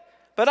good.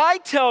 But I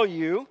tell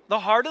you, the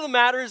heart of the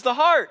matter is the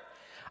heart.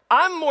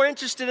 I'm more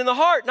interested in the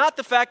heart, not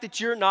the fact that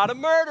you're not a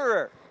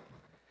murderer.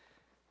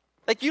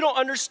 Like, you don't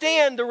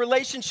understand the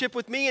relationship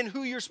with me and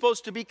who you're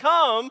supposed to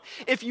become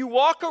if you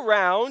walk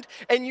around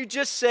and you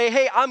just say,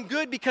 hey, I'm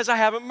good because I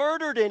haven't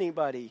murdered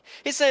anybody.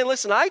 He's saying,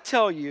 listen, I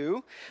tell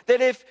you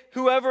that if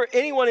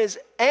anyone is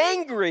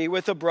angry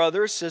with a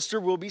brother or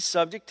sister will be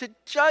subject to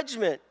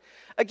judgment.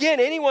 Again,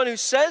 anyone who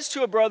says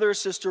to a brother or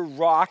sister,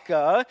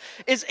 Raka,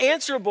 is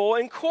answerable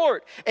in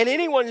court. And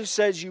anyone who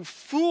says, you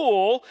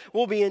fool,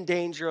 will be in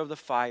danger of the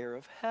fire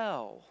of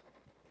hell.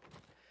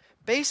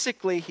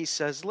 Basically, he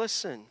says,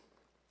 listen,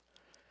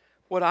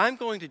 what I'm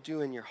going to do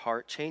in your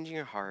heart, changing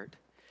your heart,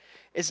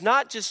 is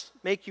not just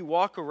make you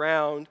walk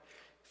around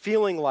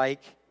feeling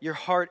like your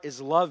heart is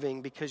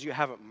loving because you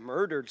haven't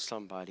murdered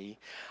somebody.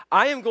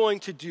 I am going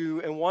to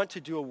do and want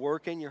to do a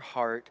work in your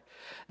heart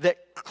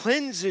that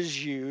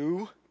cleanses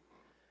you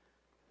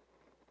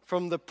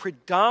from the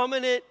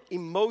predominant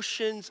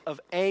emotions of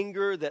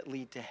anger that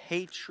lead to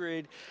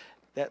hatred,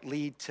 that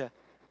lead to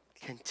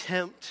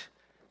contempt,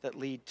 that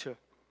lead to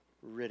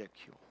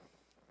ridicule.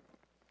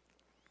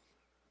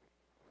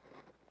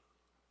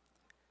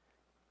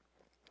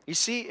 You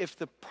see, if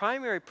the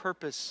primary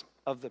purpose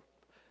of the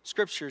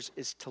scriptures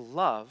is to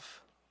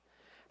love,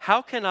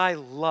 how can I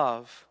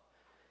love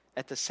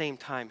at the same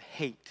time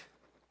hate?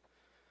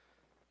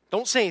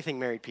 Don't say anything,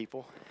 married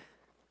people.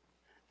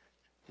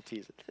 I'm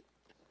teasing.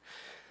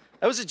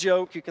 That was a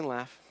joke. You can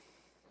laugh.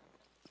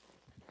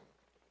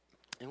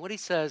 And what he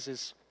says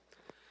is,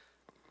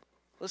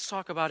 let's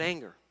talk about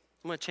anger.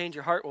 I'm going to change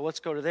your heart. Well, let's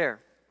go to there.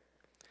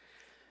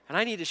 And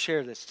I need to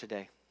share this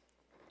today.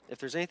 If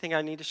there's anything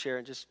I need to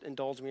share, just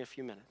indulge me a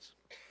few minutes.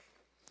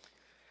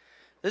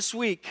 This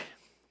week,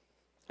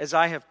 as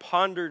I have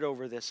pondered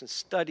over this and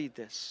studied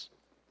this,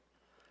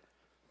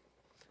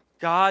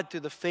 God,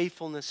 through the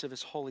faithfulness of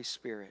His Holy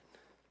Spirit,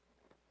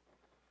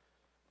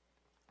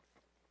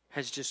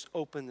 has just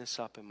opened this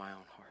up in my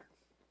own heart.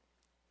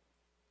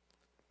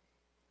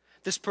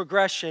 This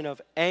progression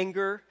of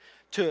anger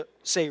to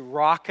say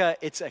Raka,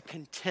 it's a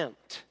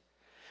contempt.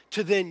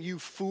 To then you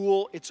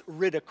fool, it's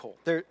ridicule.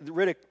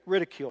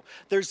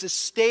 There's the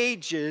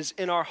stages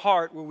in our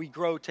heart where we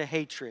grow to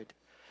hatred.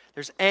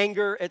 There's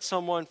anger at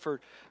someone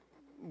for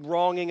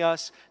wronging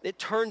us. It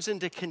turns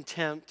into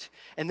contempt.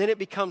 And then we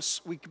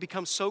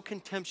become so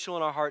contemptuous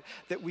in our heart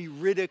that we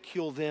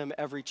ridicule them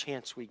every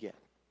chance we get.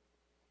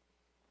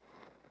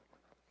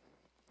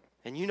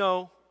 And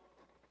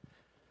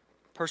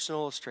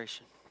personal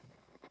illustration.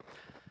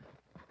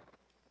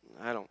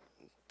 I don't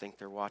think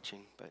they're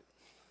watching, but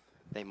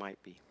they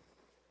might be.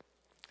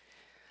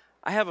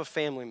 I have a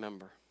family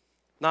member,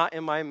 not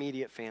in my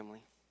immediate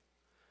family,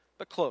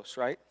 but close,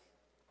 right?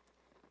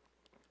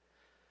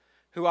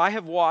 Who I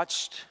have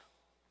watched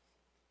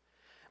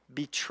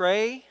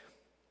betray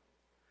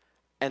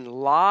and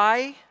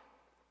lie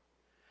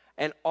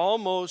and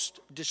almost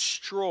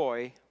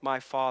destroy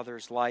my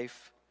father's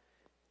life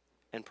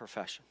and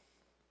profession.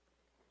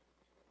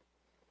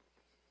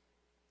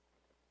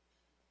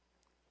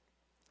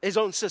 His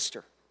own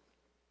sister.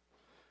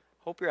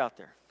 Hope you're out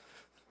there.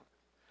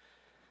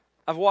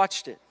 I've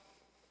watched it.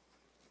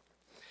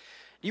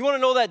 You want to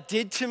know what that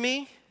did to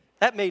me?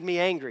 That made me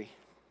angry.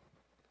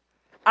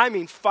 I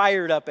mean,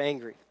 fired up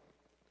angry.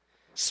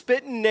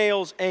 Spitting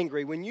nails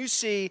angry. When you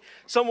see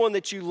someone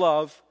that you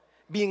love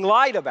being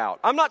lied about.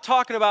 I'm not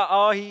talking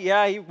about,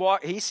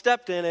 he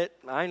stepped in it.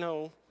 I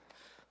know.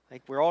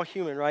 Like, we're all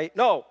human, right?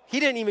 No, he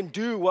didn't even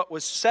do what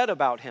was said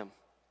about him.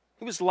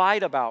 He was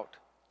lied about,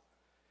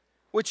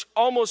 which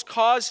almost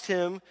caused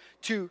him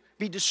to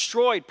be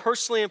destroyed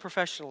personally and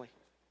professionally.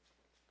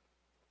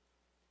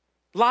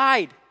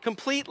 Lied,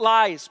 complete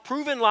lies,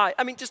 proven lies.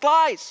 I mean, just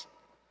lies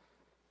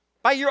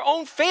by your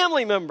own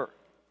family member.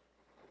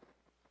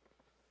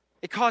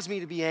 It caused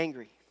me to be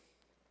angry.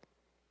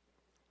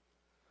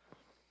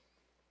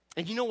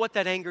 And you know what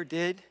that anger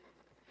did?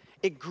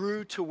 It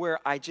grew to where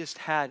I just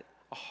had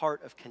a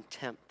heart of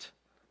contempt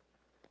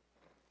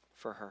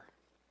for her.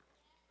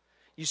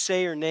 You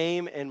say her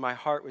name and my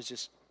heart is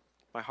just,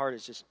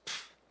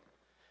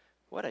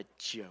 what a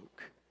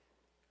joke.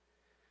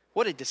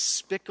 What a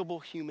despicable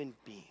human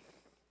being.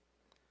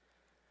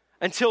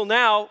 Until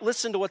now,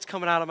 listen to what's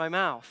coming out of my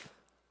mouth.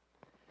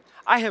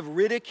 I have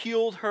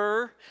ridiculed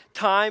her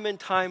time and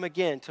time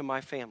again to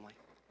my family.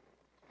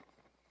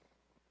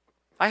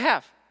 I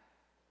have.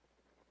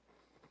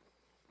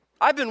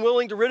 I've been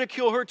willing to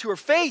ridicule her to her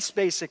face,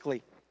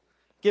 basically,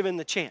 given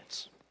the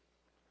chance.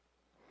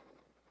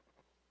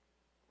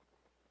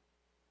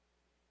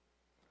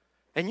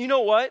 And you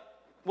know what?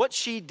 What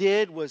she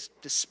did was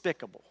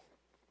despicable.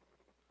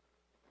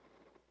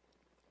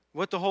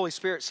 What the Holy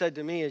Spirit said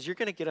to me is, you're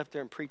going to get up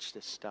there and preach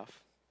this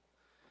stuff.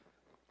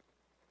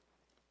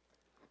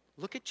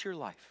 Look at your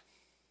life.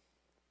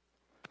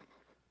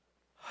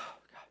 Oh,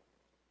 God.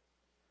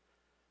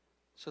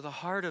 So the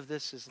heart of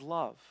this is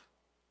love.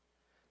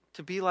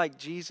 To be like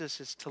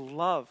Jesus is to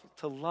love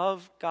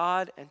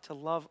God and to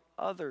love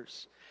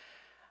others.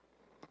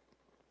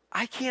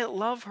 I can't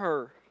love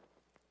her.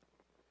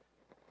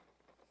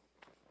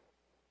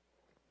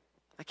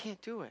 I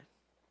can't do it.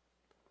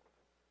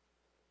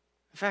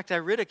 In fact, I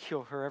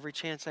ridicule her every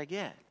chance I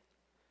get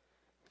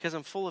because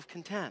I'm full of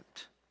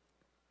contempt,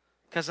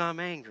 because I'm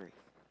angry.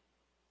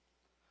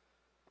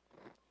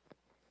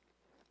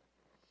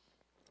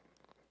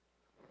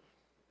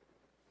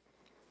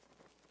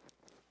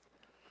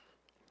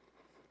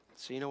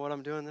 So you know what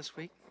I'm doing this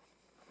week?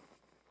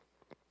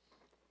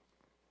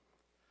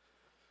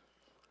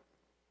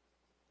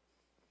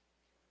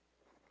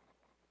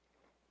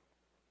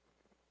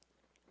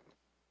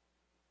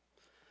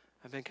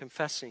 I've been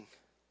confessing,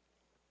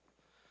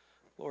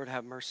 Lord,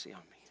 have mercy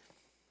on me.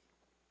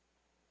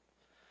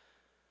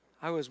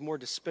 I was more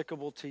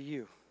despicable to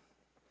you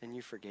than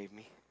you forgave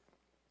me.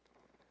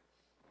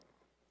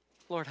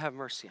 Lord, have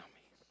mercy on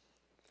me.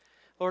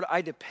 Lord,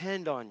 I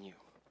depend on you.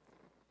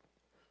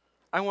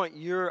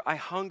 I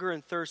hunger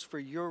and thirst for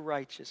your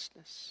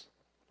righteousness.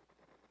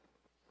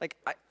 Like,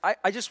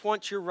 I just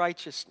want your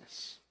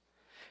righteousness.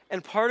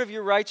 And part of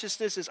your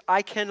righteousness is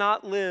I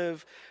cannot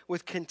live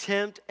with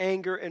contempt,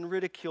 anger, and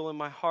ridicule in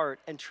my heart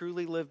and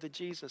truly live the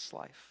Jesus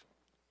life.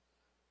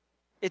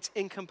 It's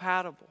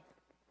incompatible.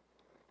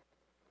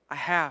 I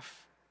have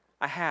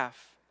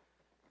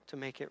to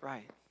make it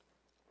right.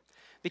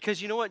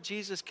 Because you know what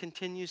Jesus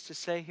continues to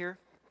say here?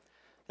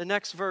 The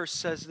next verse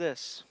says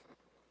this.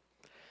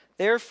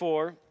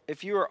 Therefore,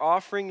 if you are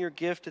offering your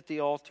gift at the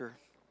altar,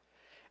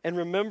 and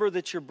remember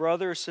that your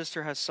brother or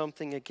sister has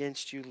something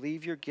against you,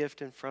 leave your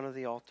gift in front of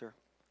the altar.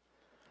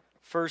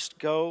 First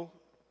go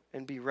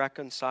and be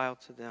reconciled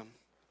to them,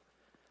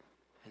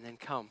 and then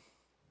come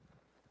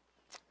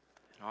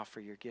and offer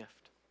your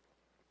gift.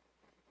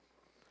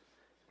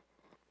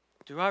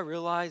 Do I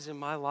realize in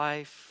my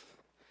life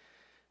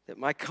that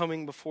my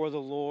coming before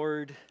the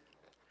Lord,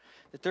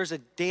 that there's a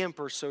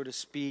damper, so to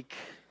speak,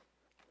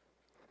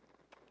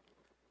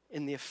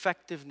 in the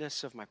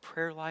effectiveness of my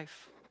prayer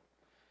life,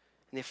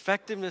 and the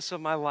effectiveness of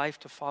my life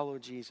to follow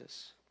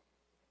Jesus?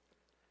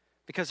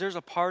 Because there's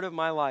a part of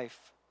my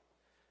life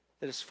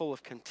that is full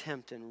of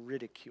contempt and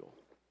ridicule.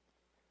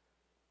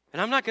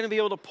 And I'm not going to be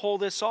able to pull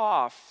this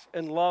off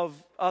and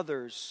love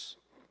others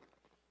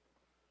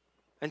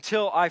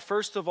until I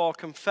first of all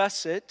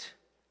confess it,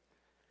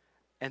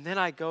 and then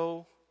I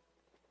go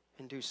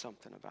and do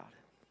something about it.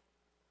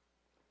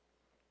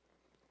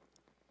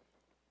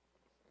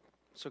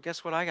 So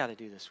guess what I got to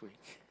do this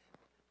week?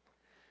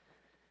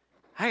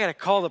 I got to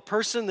call the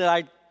person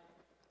that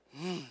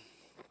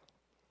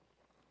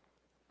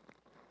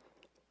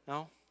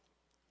No.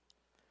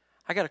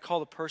 I got to call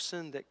the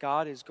person that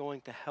God is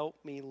going to help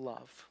me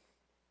love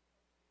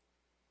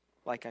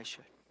like I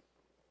should.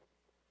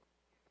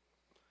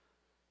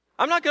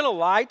 I'm not going to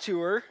lie to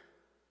her.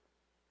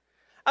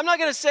 I'm not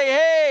going to say,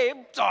 hey,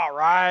 it's all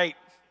right.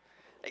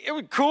 It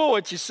was cool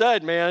what you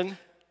said, man.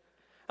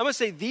 I'm going to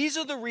say, these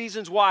are the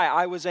reasons why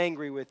I was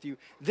angry with you.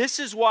 This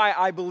is why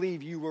I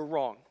believe you were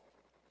wrong.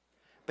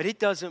 But it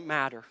doesn't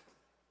matter.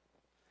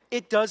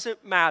 It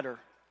doesn't matter.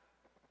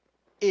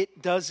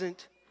 It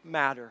doesn't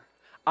matter.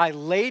 I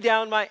lay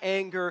down my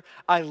anger.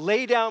 I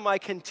lay down my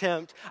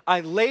contempt.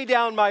 I lay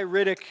down my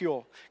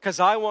ridicule because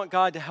I want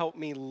God to help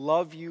me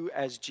love you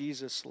as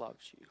Jesus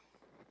loves you.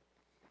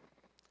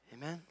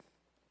 Amen?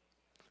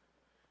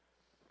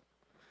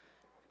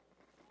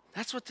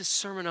 That's what the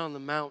Sermon on the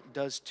Mount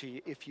does to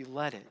you if you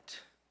let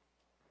it.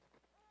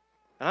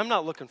 And I'm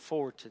not looking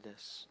forward to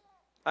this.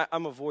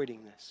 I'm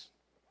avoiding this.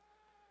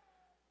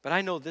 But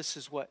I know this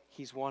is what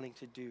he's wanting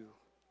to do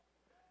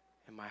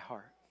in my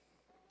heart.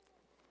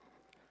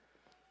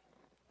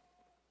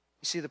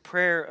 You see, the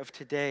prayer of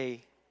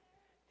today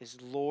is,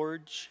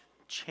 Lord,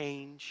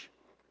 change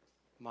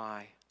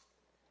my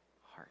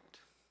heart.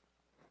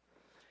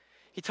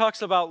 He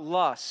talks about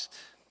lust.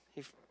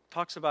 He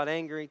talks about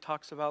anger. He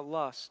talks about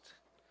lust.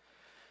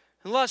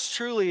 And lust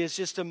truly is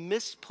just a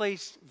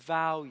misplaced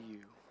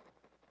value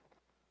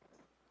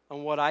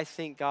on what I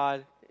think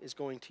God is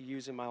going to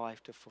use in my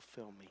life to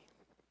fulfill me.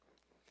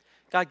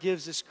 God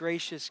gives this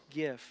gracious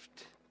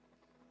gift.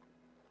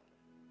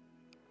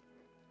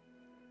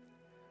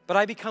 But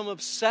I become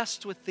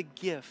obsessed with the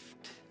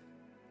gift.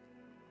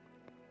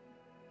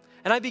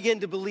 And I begin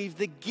to believe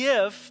the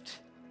gift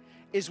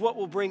is what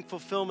will bring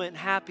fulfillment and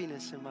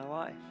happiness in my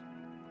life.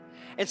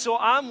 And so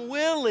I'm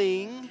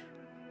willing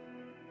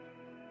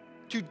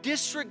to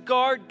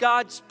disregard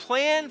God's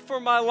plan for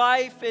my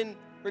life in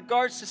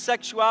regards to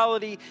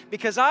sexuality,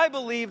 because I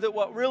believe that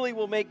what really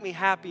will make me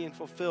happy and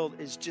fulfilled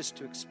is just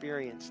to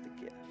experience the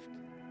gift.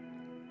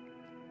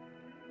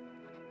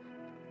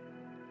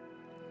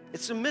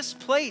 It's a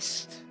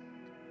misplaced.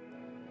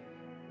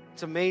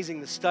 It's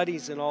amazing, the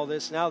studies and all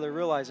this. Now they're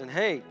realizing,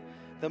 hey,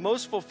 the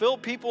most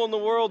fulfilled people in the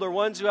world are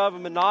ones who have a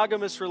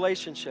monogamous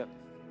relationship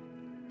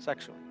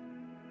sexually.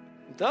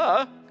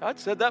 Duh, God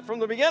said that from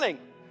the beginning.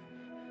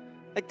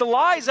 Like the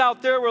lies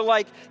out there were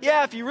like,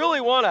 yeah, if you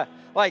really want to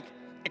like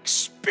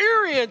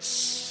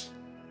experience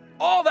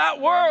all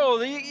that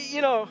world,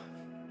 you know,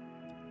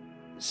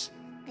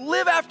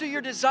 live after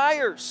your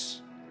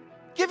desires.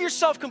 Give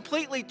yourself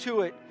completely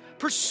to it.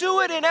 Pursue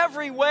it in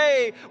every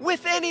way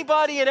with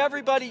anybody and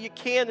everybody you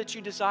can that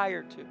you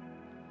desire to.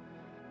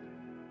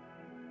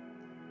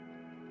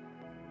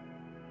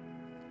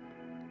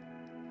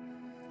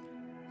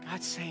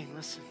 God's saying,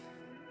 listen,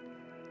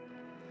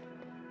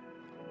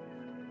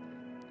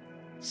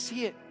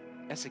 see it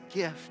as a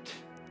gift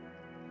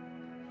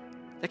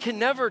that can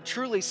never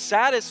truly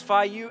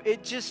satisfy you.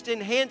 It just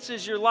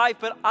enhances your life,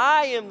 but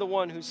I am the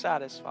one who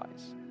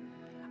satisfies.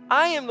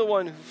 I am the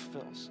one who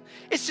fulfills.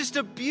 It's just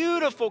a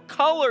beautiful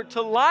color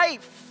to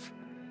life,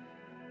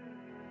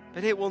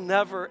 but it will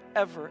never,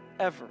 ever,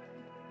 ever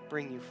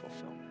bring you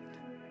fulfillment.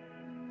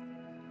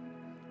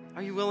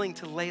 Are you willing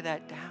to lay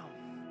that down?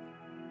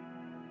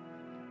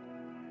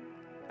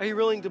 Are you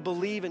willing to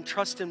believe and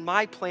trust in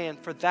my plan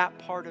for that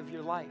part of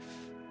your life?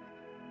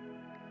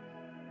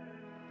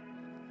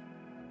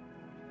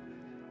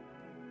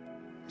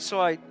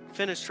 So I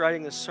finished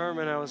writing the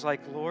sermon. I was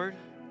like, Lord,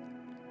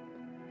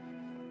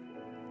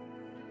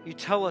 you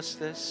tell us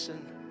this,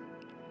 and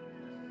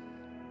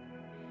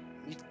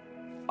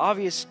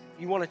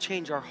you want to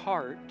change our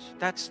heart.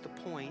 That's the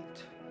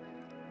point.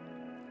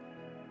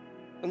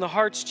 When the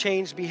heart's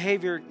changed,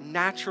 behavior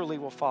naturally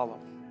will follow.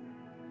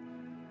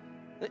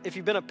 If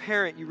you've been a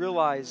parent, you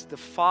realize the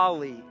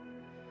folly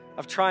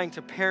of trying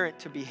to parent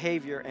to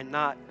behavior and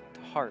not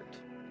to heart,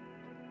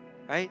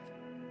 right?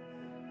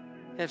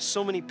 I have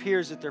so many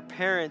peers that their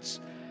parents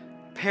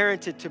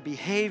parented to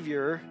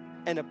behavior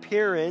and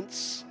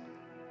appearance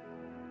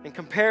and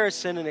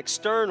comparison and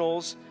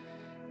externals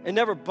and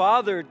never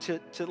bothered to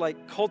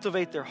like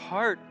cultivate their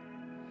heart.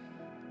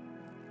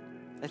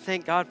 I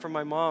thank God for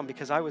my mom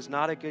because I was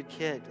not a good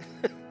kid.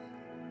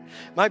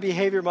 My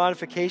behavior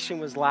modification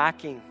was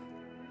lacking.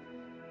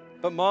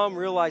 But mom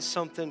realized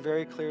something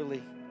very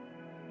clearly.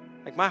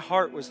 Like my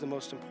heart was the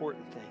most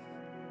important thing.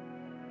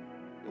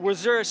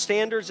 Was there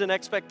standards and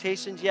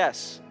expectations?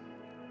 Yes.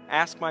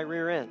 Ask my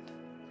rear end.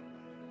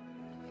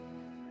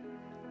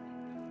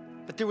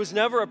 But there was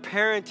never a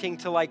parenting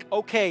to like,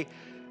 okay,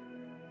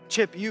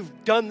 Chip,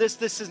 you've done this,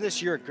 this, and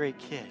this. You're a great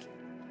kid.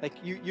 Like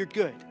you're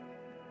good.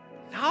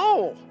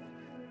 No.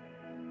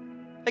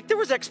 Like there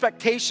was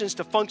expectations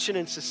to function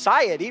in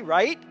society,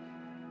 right?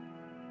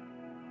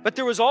 But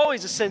there was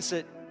always a sense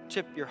that,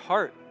 Chip, your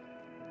heart,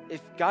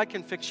 if God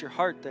can fix your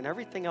heart, then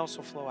everything else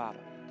will flow out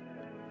of it.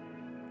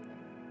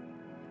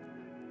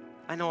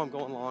 I know I'm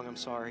going long, I'm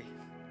sorry.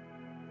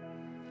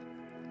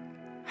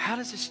 How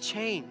does this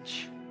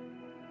change?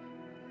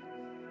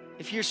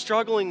 If you're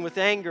struggling with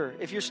anger,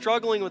 if you're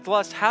struggling with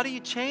lust, how do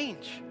you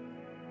change?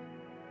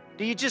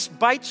 Do you just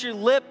bite your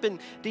lip and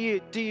do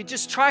you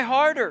just try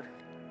harder?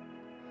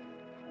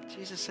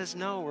 Jesus says,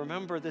 no,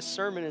 remember this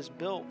sermon is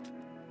built.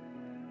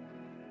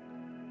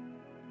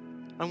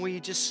 And will you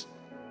just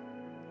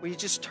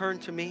turn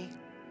to me?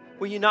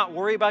 Will you not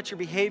worry about your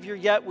behavior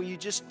yet? Will you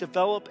just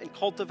develop and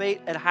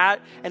cultivate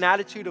an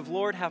attitude of,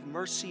 Lord, have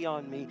mercy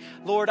on me.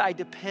 Lord, I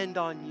depend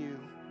on you.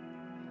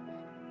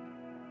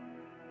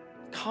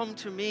 Come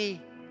to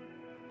me.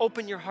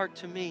 Open your heart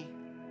to me.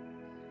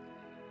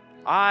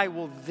 I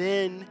will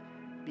then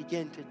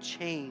begin to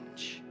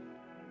change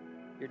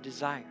your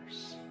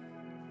desires.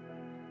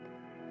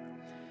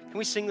 Can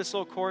we sing this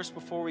little chorus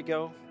before we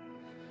go?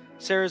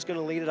 Sarah's going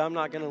to lead it. I'm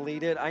not going to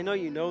lead it. I know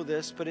you know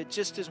this, but it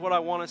just is what I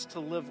want us to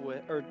live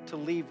with or to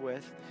leave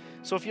with.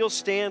 So if you'll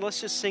stand,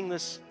 let's just sing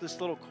this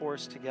little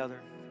chorus together.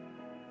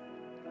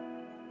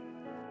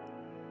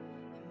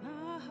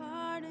 My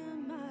heart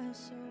and my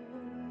soul,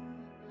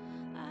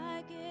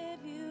 I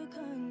give you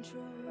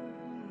control.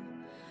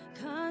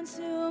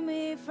 Consume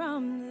me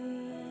from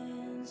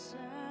the inside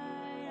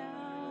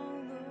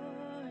out,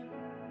 Lord.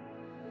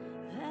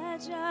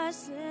 Let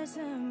justice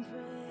and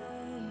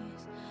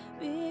praise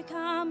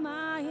become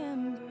my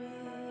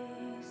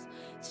embrace,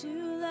 to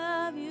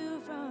love you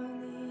from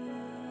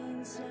the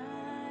inside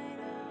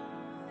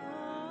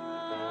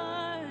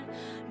out, Lord.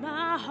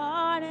 My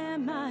heart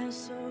and my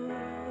soul,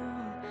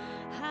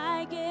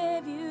 I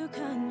give you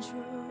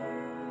control.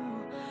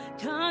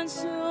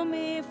 Consume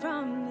me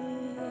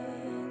from the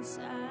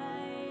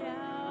inside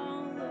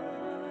out,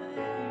 Lord.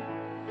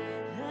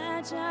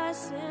 Let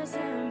justice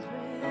and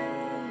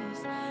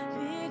praise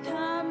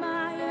become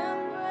my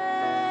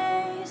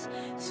embrace,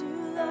 to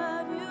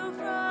love you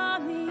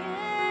from the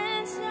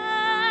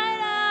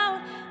inside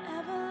out.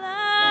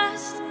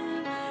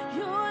 Everlasting,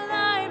 your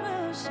light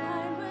will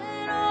shine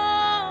when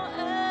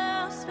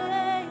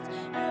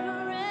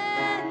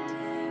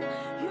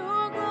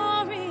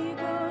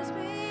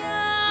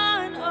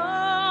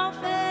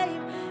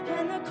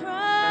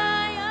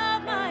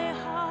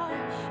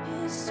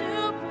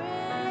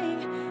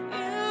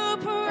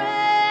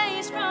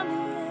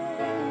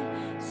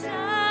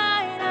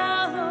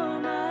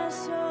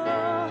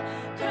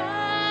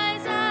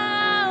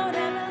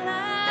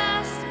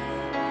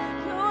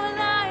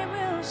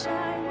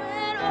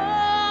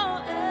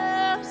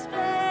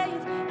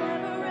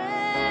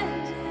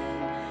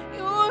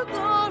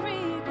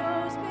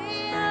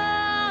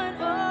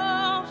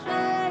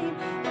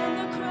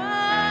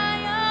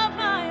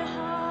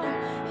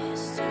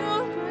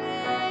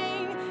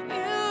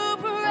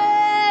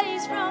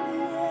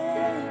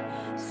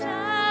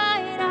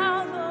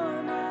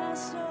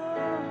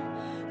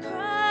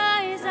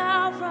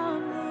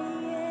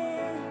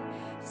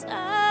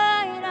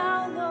inside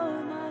out,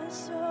 Lord, my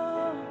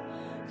soul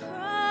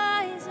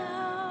cries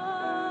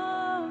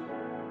out.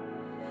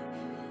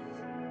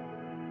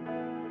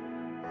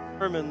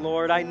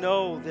 Lord, I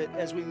know that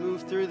as we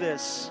move through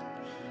this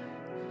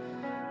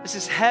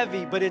is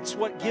heavy, but it's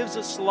what gives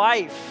us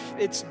life.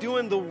 It's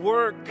doing the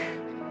work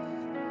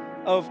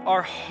of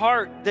our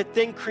heart that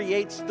then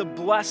creates the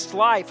blessed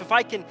life. If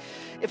I can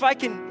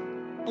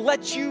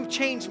let you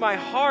change my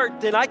heart,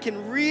 then I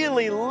can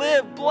really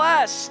live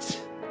blessed.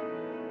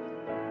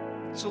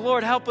 So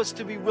Lord, help us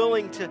to be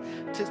willing to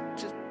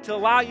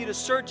allow you to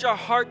search our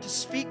heart, to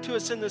speak to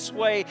us in this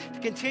way, to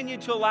continue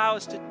to allow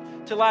us to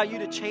allow you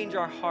to change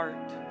our heart.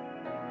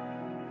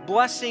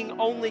 Blessing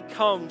only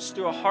comes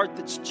through a heart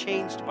that's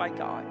changed by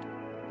God.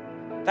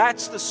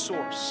 That's the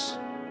source.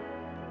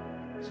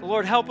 So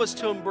Lord, help us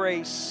to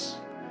embrace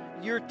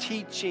your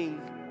teaching.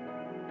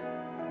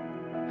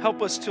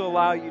 Help us to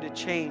allow you to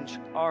change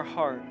our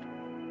heart.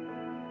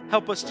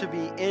 Help us to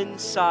be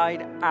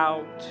inside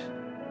out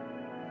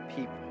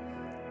people.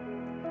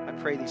 I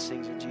pray these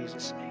things in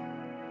Jesus' name.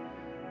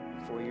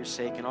 For your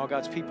sake. And all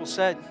God's people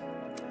said,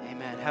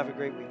 amen. Have a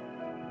great week.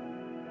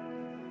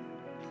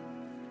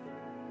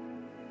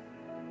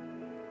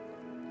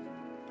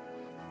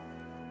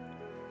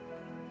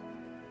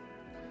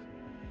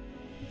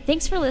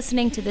 Thanks for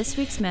listening to this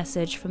week's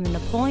message from the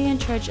Napoleon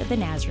Church of the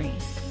Nazarene.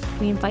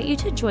 We invite you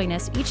to join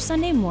us each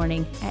Sunday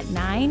morning at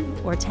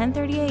 9 or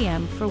 10:30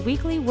 a.m. for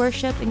weekly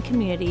worship and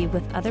community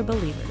with other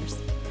believers.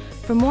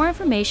 For more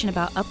information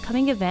about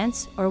upcoming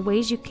events or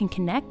ways you can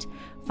connect,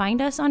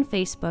 find us on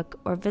Facebook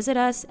or visit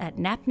us at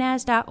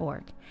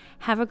napnaz.org.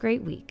 Have a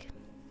great week.